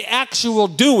and the actual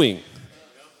doing.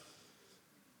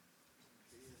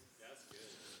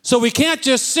 So we can't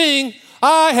just sing,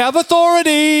 I have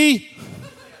authority,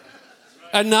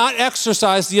 and not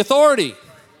exercise the authority.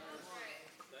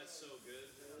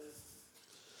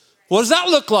 What does that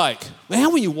look like?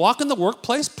 Man, when you walk in the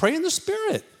workplace, pray in the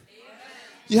Spirit.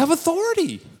 You have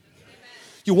authority.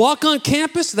 You walk on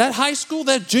campus, that high school,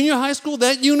 that junior high school,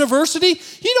 that university,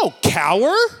 you don't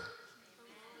cower.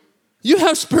 You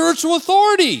have spiritual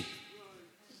authority.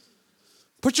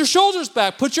 Put your shoulders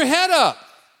back. Put your head up.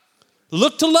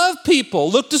 Look to love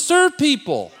people. Look to serve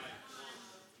people.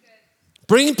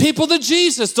 Bringing people to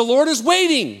Jesus. The Lord is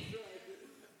waiting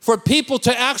for people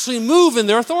to actually move in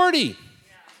their authority.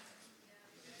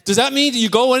 Does that mean that you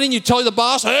go in and you tell the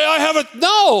boss, hey, I have it?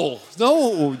 No,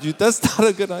 that's not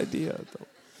a good idea.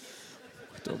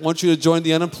 I don't want you to join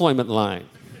the unemployment line.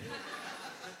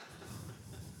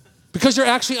 Because you're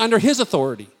actually under his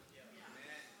authority.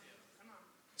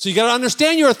 So you got to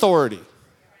understand your authority.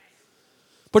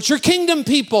 But you're kingdom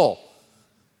people.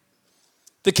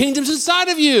 The kingdom's inside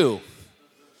of you.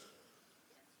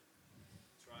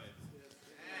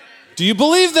 Do you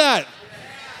believe that?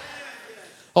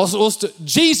 Also,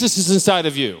 Jesus is inside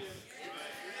of you.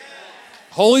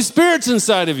 Holy Spirit's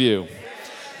inside of you.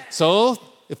 So,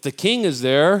 if the king is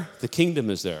there, the kingdom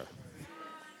is there.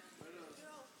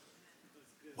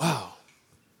 Wow.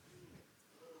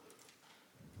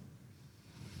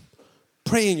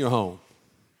 Pray in your home.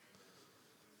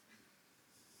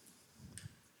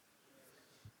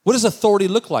 What does authority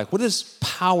look like? What does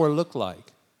power look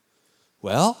like?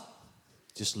 Well,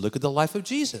 just look at the life of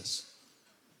Jesus.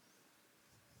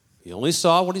 He only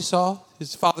saw what he saw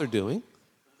his Father doing.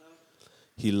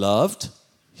 He loved,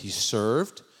 he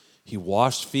served, he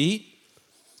washed feet,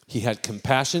 he had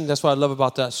compassion. That's what I love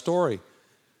about that story.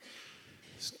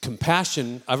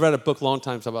 Compassion, I've read a book a long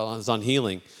time about it on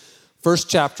healing. First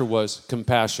chapter was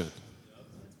compassion.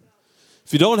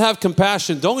 If you don't have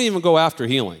compassion, don't even go after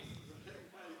healing.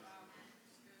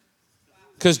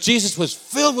 Because Jesus was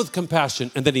filled with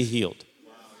compassion and then he healed.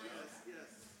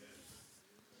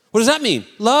 What does that mean?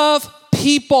 Love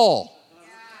people.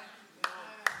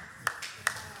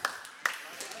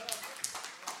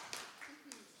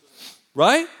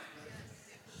 Right?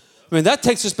 I mean, that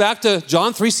takes us back to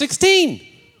John 3:16.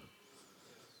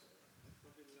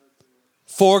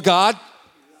 For God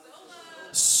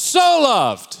so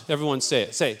loved. Everyone say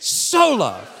it. Say, so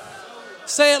loved.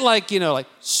 Say it like, like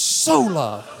so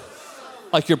loved.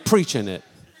 Like you're preaching it.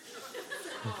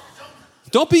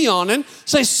 Don't be yawning.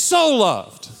 Say, so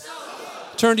loved.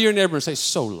 Turn to your neighbor and say,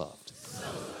 so loved.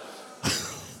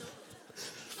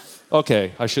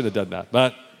 Okay, I should have done that.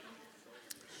 But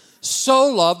so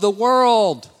loved the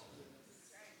world.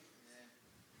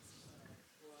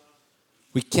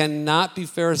 We cannot be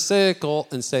pharisaical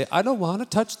and say, I don't want to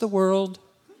touch the world.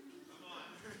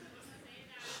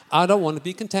 I don't want to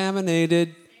be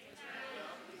contaminated.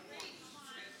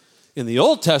 In the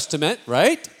Old Testament,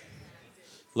 right?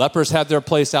 Lepers had their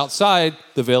place outside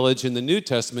the village. In the New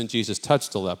Testament, Jesus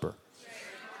touched a leper.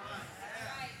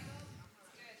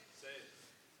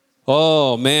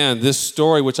 Oh, man, this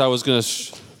story, which I was going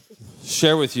to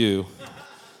share with you,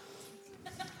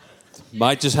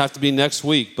 might just have to be next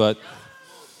week, but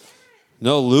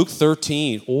no, Luke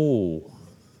 13. Oh.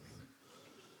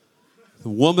 The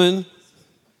woman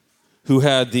who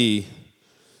had the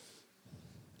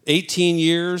 18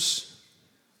 years.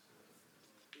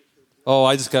 Oh,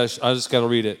 I just got to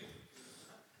read it.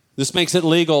 This makes it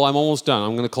legal. I'm almost done.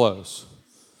 I'm going to close.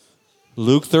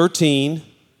 Luke 13,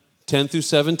 10 through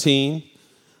 17.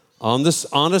 On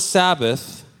a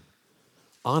Sabbath.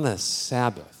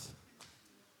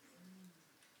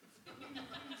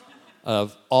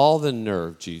 Of all the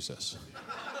nerve, Jesus.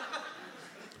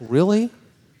 Really?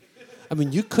 I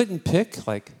mean, you couldn't pick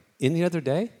like any other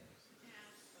day?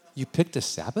 You picked a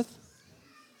Sabbath?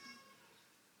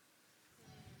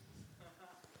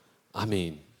 I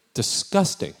mean,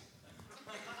 disgusting.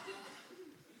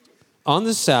 On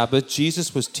the Sabbath,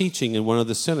 Jesus was teaching in one of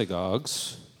the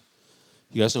synagogues.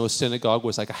 You guys know a synagogue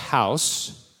was like a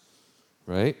house,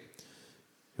 right?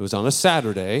 It was on a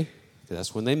Saturday.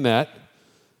 That's when they met.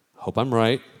 Hope I'm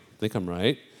right. I think I'm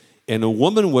right. And a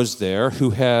woman was there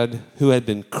who had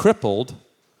been crippled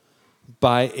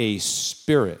by a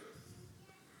spirit.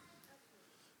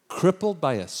 Crippled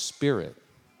by a spirit.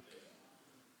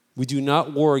 We do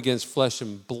not war against flesh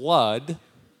and blood,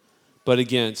 but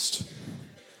against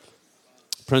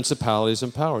principalities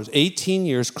and powers. 18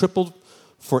 years, crippled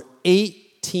for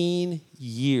 18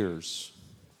 years.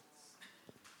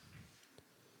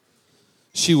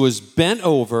 She was bent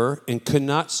over and could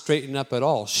not straighten up at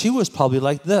all. She was probably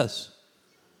like this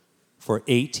for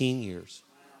 18 years.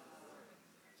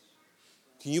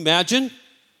 Can you imagine?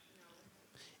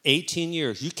 18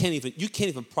 years. You can't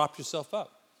even prop yourself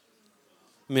up.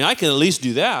 I mean, I can at least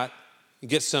do that and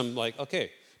get some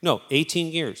 18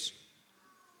 years.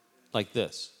 Like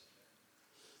this.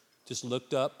 Just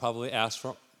looked up, probably asked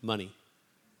for money.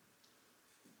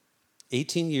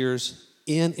 18 years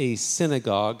in a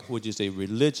synagogue, which is a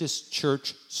religious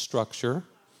church structure.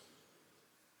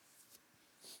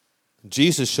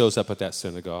 Jesus shows up at that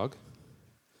synagogue.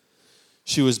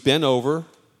 She was bent over,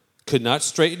 could not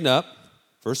straighten up.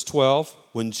 Verse 12,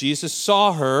 when Jesus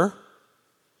saw her,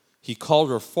 he called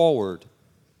her forward.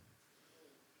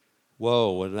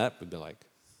 Whoa, what would that be like? I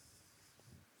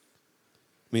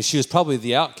mean, she was probably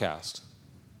the outcast.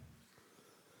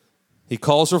 He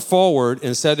calls her forward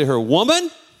and said to her,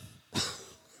 "Woman,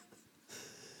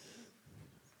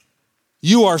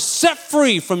 you are set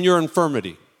free from your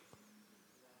infirmity."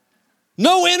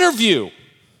 No interview.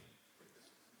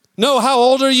 No, how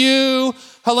old are you?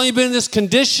 How long have you been in this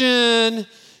condition?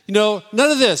 None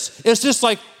of this. It's just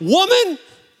like, woman,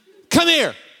 come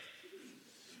here.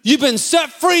 You've been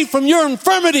set free from your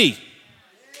infirmity.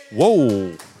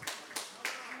 Whoa.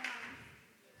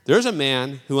 There's a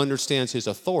man who understands his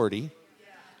authority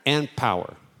and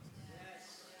power.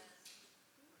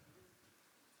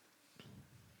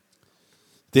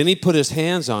 Then he put his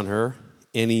hands on her,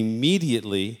 and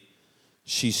immediately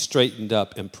she straightened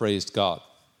up and praised God.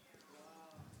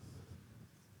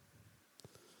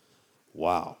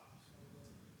 Wow.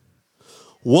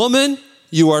 Woman,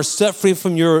 you are set free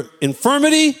from your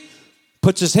infirmity.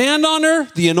 Puts his hand on her.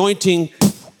 The anointing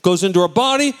goes into her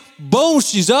body. Boom,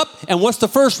 she's up. And what's the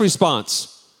first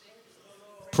response?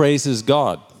 Praises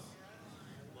God.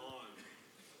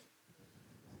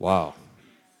 Wow.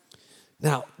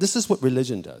 Now, this is what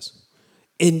religion does.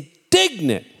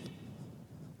 Indignant.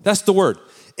 That's the word.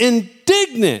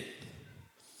 Indignant.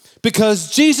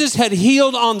 Because Jesus had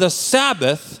healed on the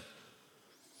Sabbath,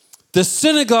 the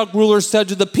synagogue ruler said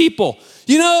to the people,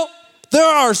 there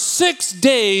are 6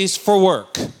 days for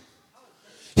work.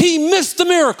 He missed the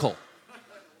miracle.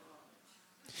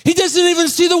 He doesn't even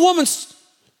see the woman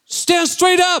stand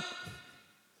straight up.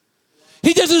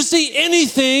 He doesn't see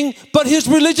anything but his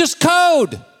religious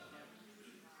code.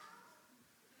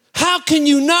 How can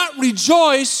you not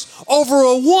rejoice over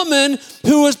a woman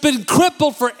who has been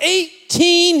crippled for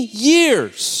 18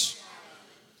 years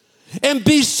and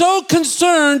be so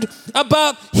concerned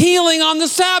about healing on the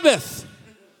Sabbath?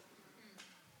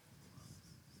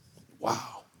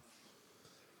 Wow.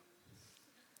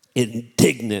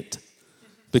 Indignant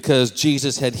because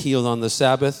Jesus had healed on the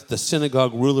Sabbath, the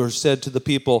synagogue ruler said to the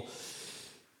people,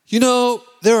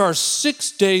 there are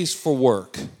 6 days for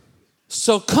work.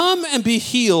 So come and be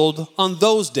healed on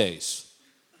those days,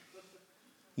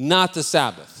 not the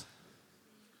Sabbath.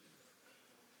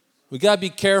 We got to be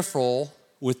careful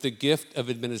with the gift of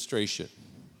administration.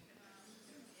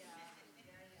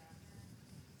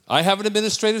 I have an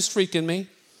administrative streak in me,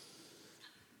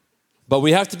 but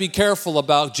we have to be careful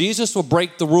about Jesus will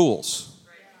break the rules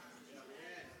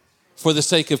for the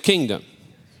sake of kingdom.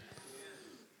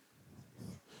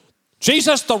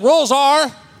 Jesus, the rules are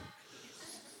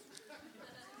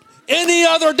any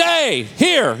other day.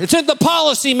 Here, it's in the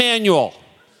policy manual.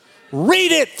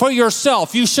 Read it for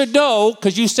yourself. You should know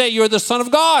because you say you're the Son of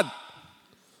God.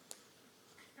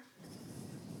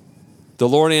 The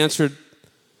Lord answered,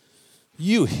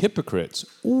 "You hypocrites."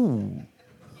 Ooh.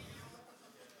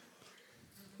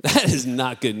 That is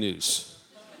not good news.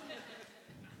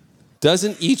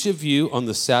 Doesn't each of you on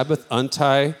the Sabbath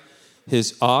untie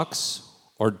his ox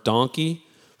or donkey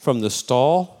from the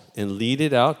stall and lead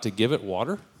it out to give it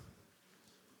water?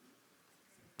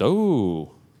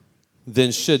 Oh,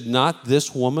 then should not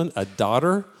this woman, a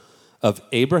daughter of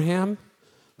Abraham,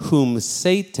 whom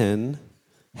Satan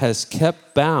has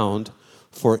kept bound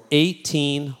for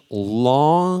 18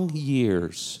 long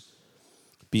years,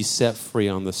 be set free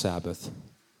on the Sabbath?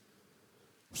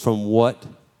 From what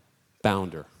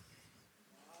bound her?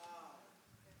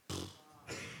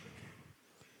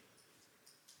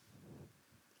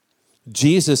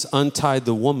 Jesus untied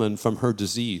the woman from her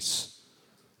disease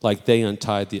like they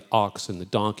untied the ox and the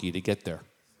donkey to get there.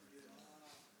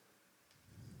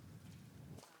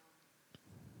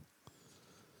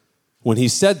 When he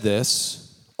said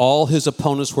this, all his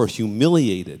opponents were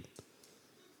humiliated.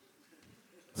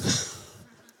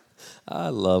 I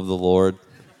love the Lord.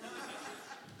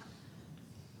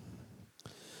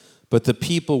 But the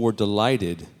people were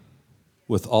delighted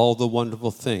with all the wonderful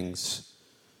things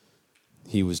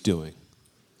he was doing.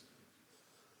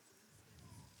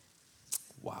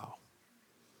 Wow.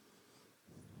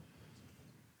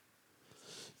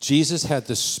 Jesus had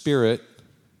the Spirit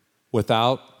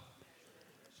without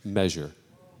measure.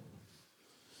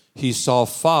 He saw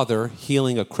Father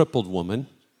healing a crippled woman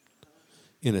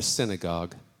in a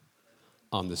synagogue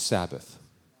on the Sabbath.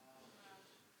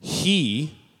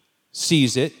 He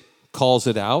sees it, calls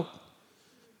it out,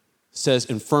 says,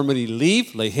 infirmity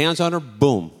leave, lay hands on her,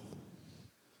 boom.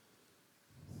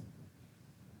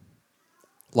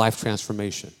 Life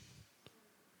transformation.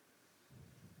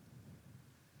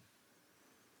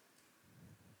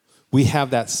 We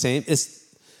have that same,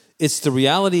 it's the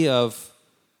reality of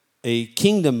a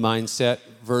kingdom mindset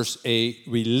versus a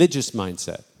religious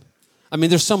mindset. I mean,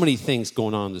 there's so many things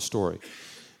going on in the story.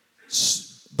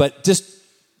 But just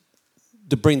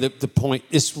to bring the point,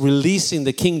 it's releasing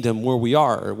the kingdom where we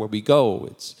are, where we go.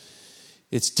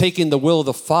 It's taking the will of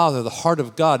the Father, the heart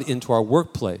of God, into our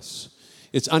workplace.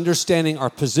 It's understanding our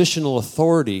positional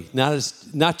authority,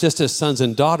 not just as sons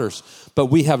and daughters, but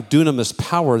we have dunamis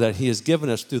power that he has given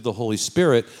us through the Holy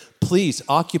Spirit. Please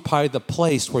occupy the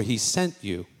place where he sent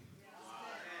you.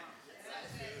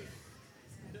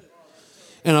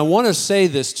 And I want to say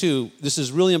this too. This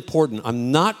is really important.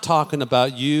 I'm not talking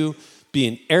about you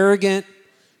being arrogant,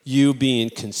 you being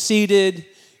conceited,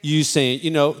 you saying,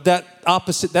 that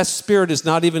opposite, that spirit is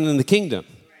not even in the kingdom.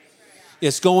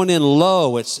 It's going in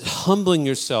low, it's humbling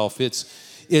yourself, it's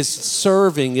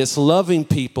serving, it's loving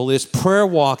people, it's prayer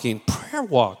walking.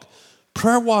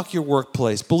 Prayer walk your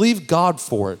workplace. Believe God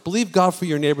for it. Believe God for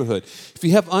your neighborhood. If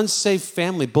you have unsafe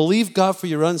family, believe God for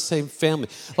your unsafe family.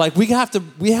 Like we have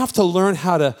to learn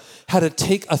how to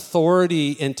take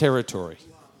authority in territory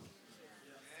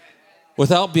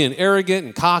without being arrogant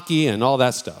and cocky and all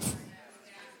that stuff.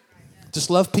 Just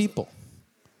love people.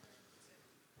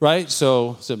 Right?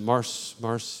 So, is it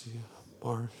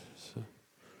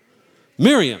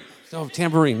Miriam. Oh,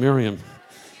 tambourine, Miriam.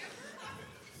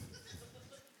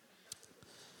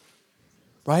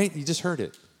 Right? You just heard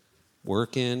it.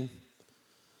 Working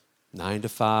 9 to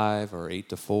 5 or 8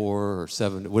 to 4 or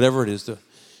 7, whatever it is.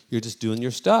 You're just doing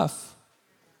your stuff.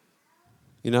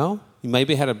 You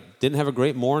maybe didn't have a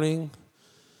great morning.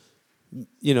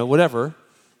 Whatever.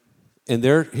 And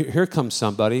here comes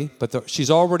somebody, but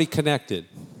she's already connected.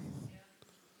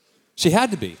 She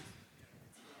had to be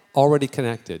already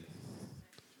connected.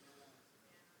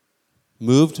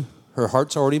 Moved, her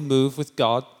heart's already moved with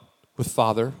God, with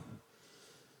Father.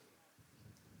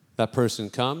 That person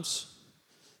comes,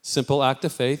 simple act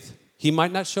of faith. He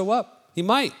might not show up. He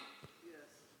might.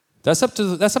 That's up to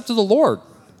the Lord.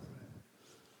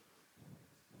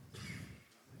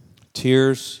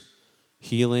 Tears,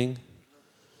 healing.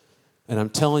 And I'm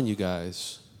telling you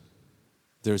guys,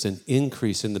 there's an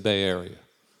increase in the Bay Area.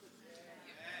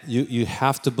 You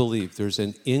have to believe there's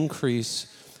an increase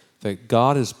that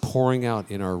God is pouring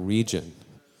out in our region.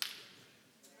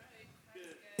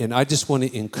 And I just want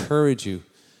to encourage you,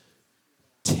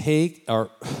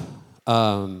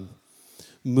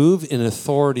 move in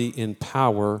authority, in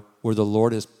power, where the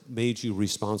Lord has made you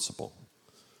responsible.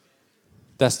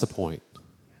 That's the point.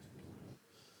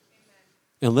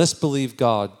 And let's believe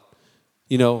God.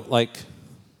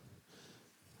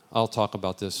 I'll talk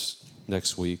about this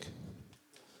next week.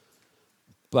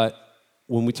 But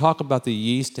when we talk about the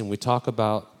yeast and we talk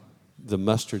about the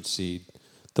mustard seed,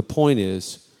 the point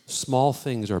is small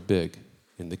things are big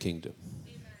in the kingdom.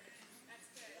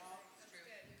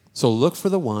 So look for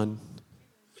the one,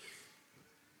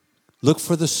 look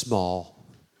for the small,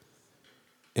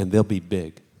 and they'll be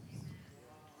big.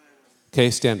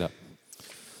 Okay, stand up.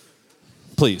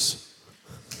 Please.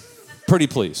 Pretty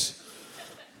please.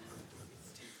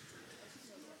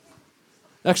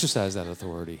 Exercise that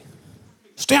authority.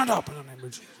 Stand up in the name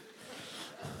of Jesus.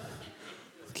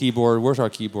 Keyboard, where's our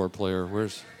keyboard player?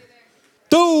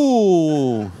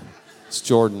 It's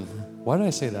Jordan. Why did I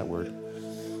say that word?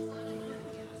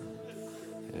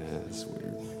 Yeah, it's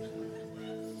weird.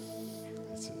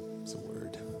 It's a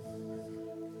word.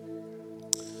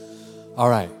 All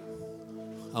right.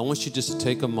 I want you just to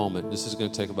take a moment. This is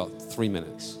going to take about 3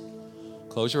 minutes.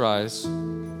 Close your eyes,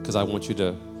 because I want you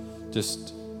to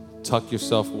just tuck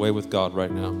yourself away with God right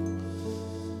now.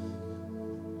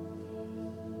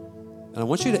 And I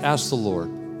want you to ask the Lord,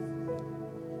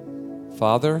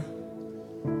 Father,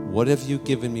 what have you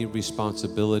given me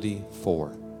responsibility for?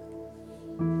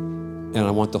 And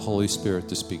I want the Holy Spirit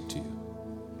to speak to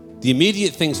you. The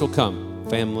immediate things will come,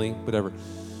 family, whatever.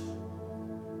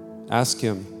 Ask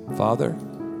him, Father,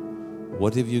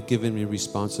 what have you given me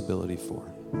responsibility for?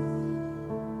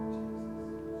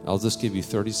 I'll just give you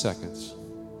 30 seconds.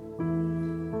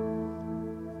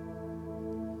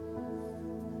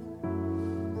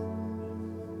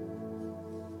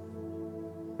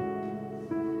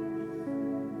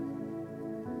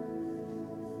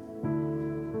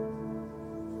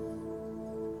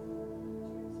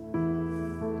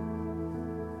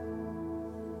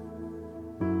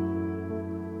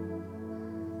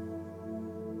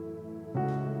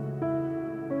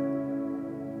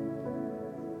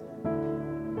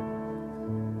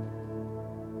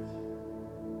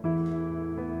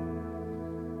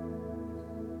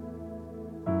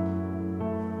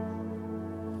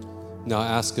 Now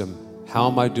ask him, how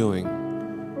am I doing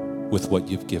with what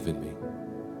you've given me?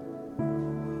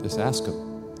 Just ask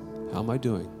him, how am I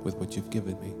doing with what you've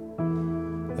given me?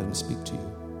 Let him speak to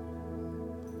you.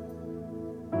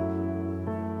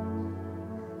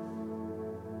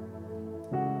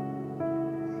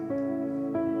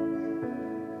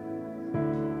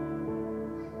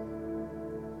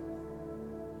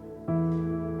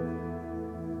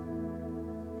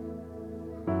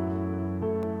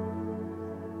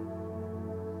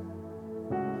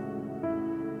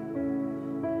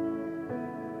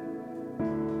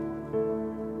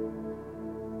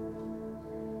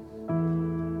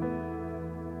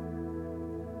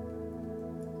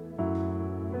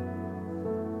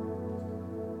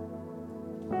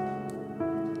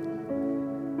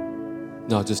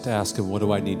 No, just ask him, what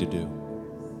do I need to do?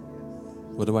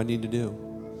 What do I need to do?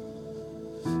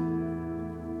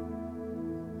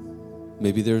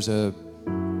 Maybe there's a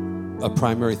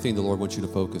primary thing the Lord wants you to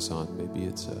focus on. Maybe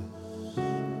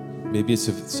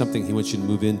it's something he wants you to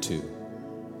move into.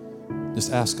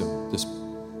 Just ask him.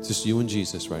 Just you and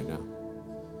Jesus right now.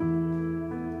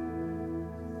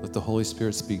 Let the Holy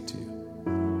Spirit speak to you.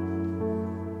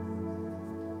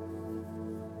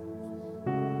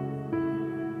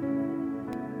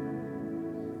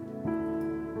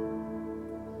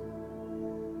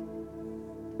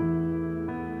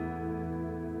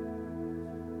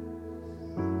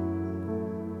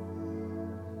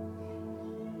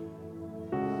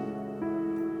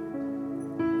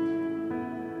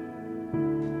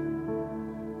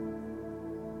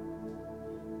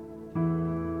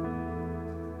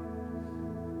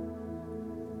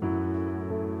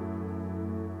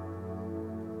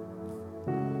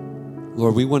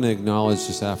 Lord, we want to acknowledge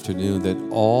this afternoon that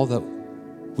all that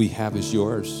we have is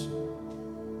yours.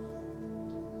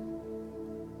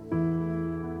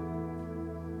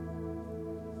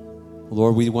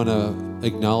 Lord, we want to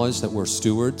acknowledge that we're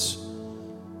stewards,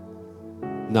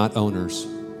 not owners.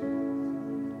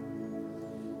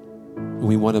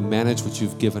 We want to manage what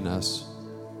you've given us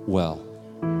well.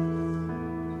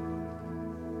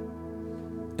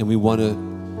 And we want to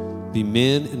be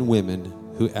men and women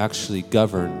who actually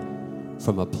govern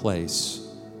from a place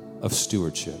of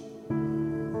stewardship.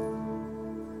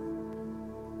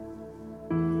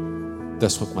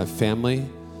 That's with my family.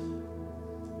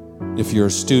 If you're a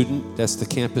student, that's the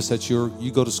campus that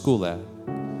you go to school at.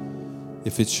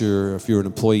 If you're an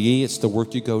employee, it's the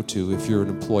work you go to. If you're an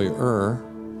employer,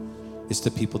 it's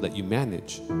the people that you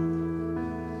manage.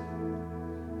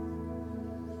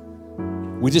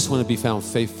 We just want to be found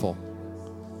faithful.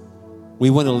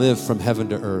 We want to live from heaven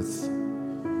to earth.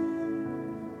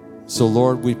 So,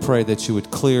 Lord, we pray that you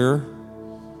would clear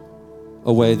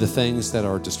away the things that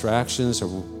are distractions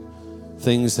or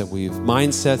things that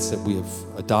mindsets that we have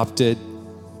adopted.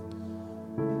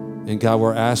 And God,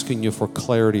 we're asking you for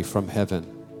clarity from heaven.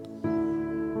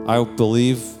 I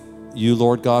believe you,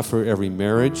 Lord God, for every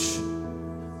marriage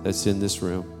that's in this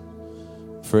room,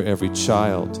 for every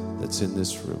child that's in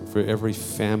this room, for every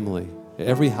family,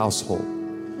 every household,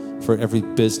 for every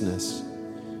business,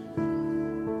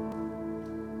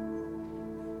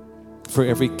 for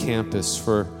every campus,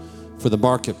 for the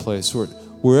marketplace,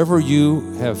 wherever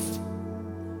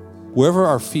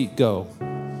our feet go,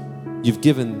 you've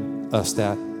given us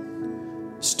that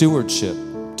stewardship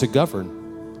to govern.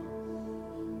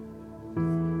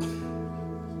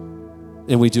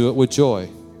 And we do it with joy.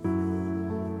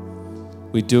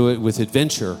 We do it with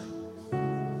adventure.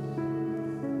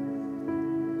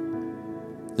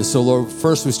 And so, Lord,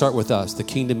 first we start with us. The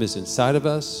kingdom is inside of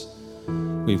us.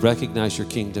 We recognize your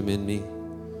kingdom in me.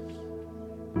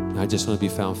 And I just want to be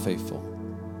found faithful.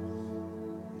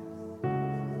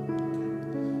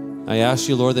 I ask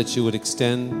you, Lord, that you would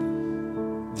extend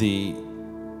the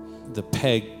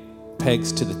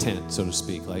pegs to the tent, so to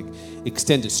speak. Like,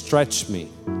 extend it, stretch me.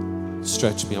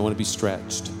 Stretch me. I want to be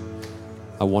stretched.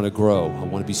 I want to grow. I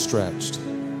want to be stretched.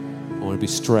 I want to be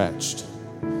stretched.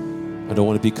 I don't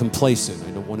want to be complacent.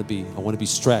 I want to be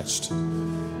stretched.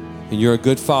 And you're a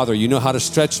good Father. You know how to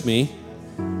stretch me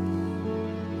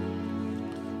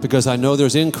because I know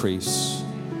there's increase.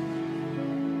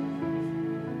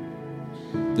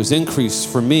 There's increase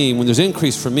for me. When there's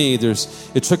increase for me,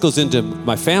 it trickles into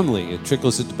my family. It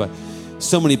trickles into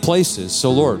so many places.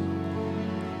 So, Lord,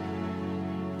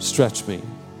 stretch me.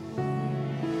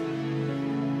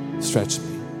 Stretch me.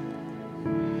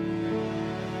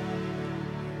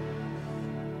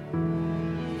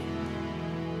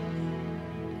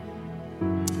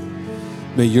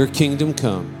 May your kingdom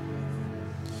come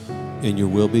and your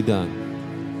will be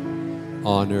done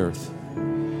on earth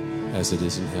as it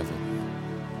is in heaven.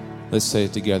 Let's say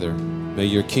it together. May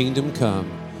your kingdom come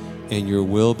and your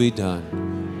will be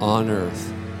done on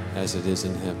earth as it is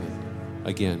in heaven.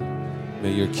 Again,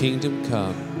 May your kingdom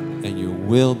come and your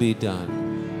will be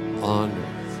done on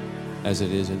earth as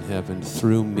it is in heaven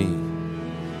through me,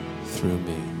 through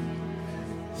me,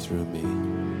 through me.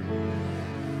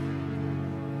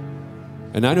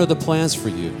 And I know the plans for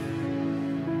you.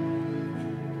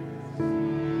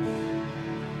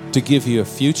 To give you a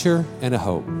future and a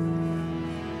hope.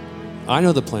 I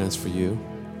know the plans for you.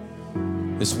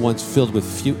 It's one's filled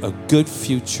with a good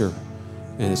future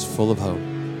and is full of hope.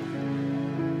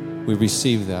 We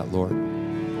receive that, Lord,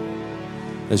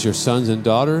 as your sons and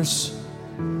daughters,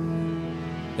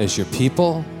 as your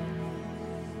people,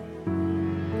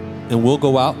 and we'll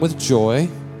go out with joy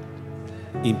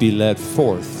and be led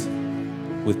forth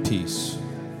with peace.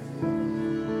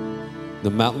 The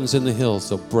mountains and the hills,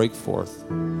 they'll break forth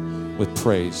with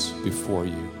praise before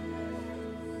you.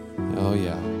 Oh,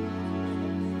 yeah.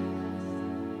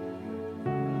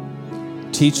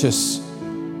 Teach us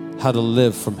how to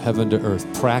live from heaven to earth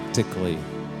practically,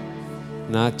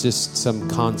 not just some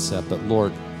concept, but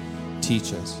Lord,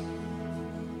 teach us.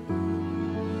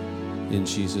 In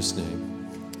Jesus' name,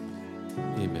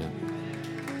 amen.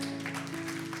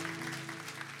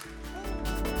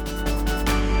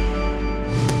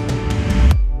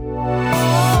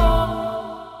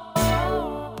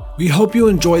 We hope you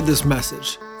enjoyed this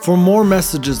message. For more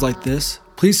messages like this,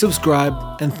 please subscribe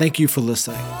and thank you for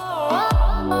listening.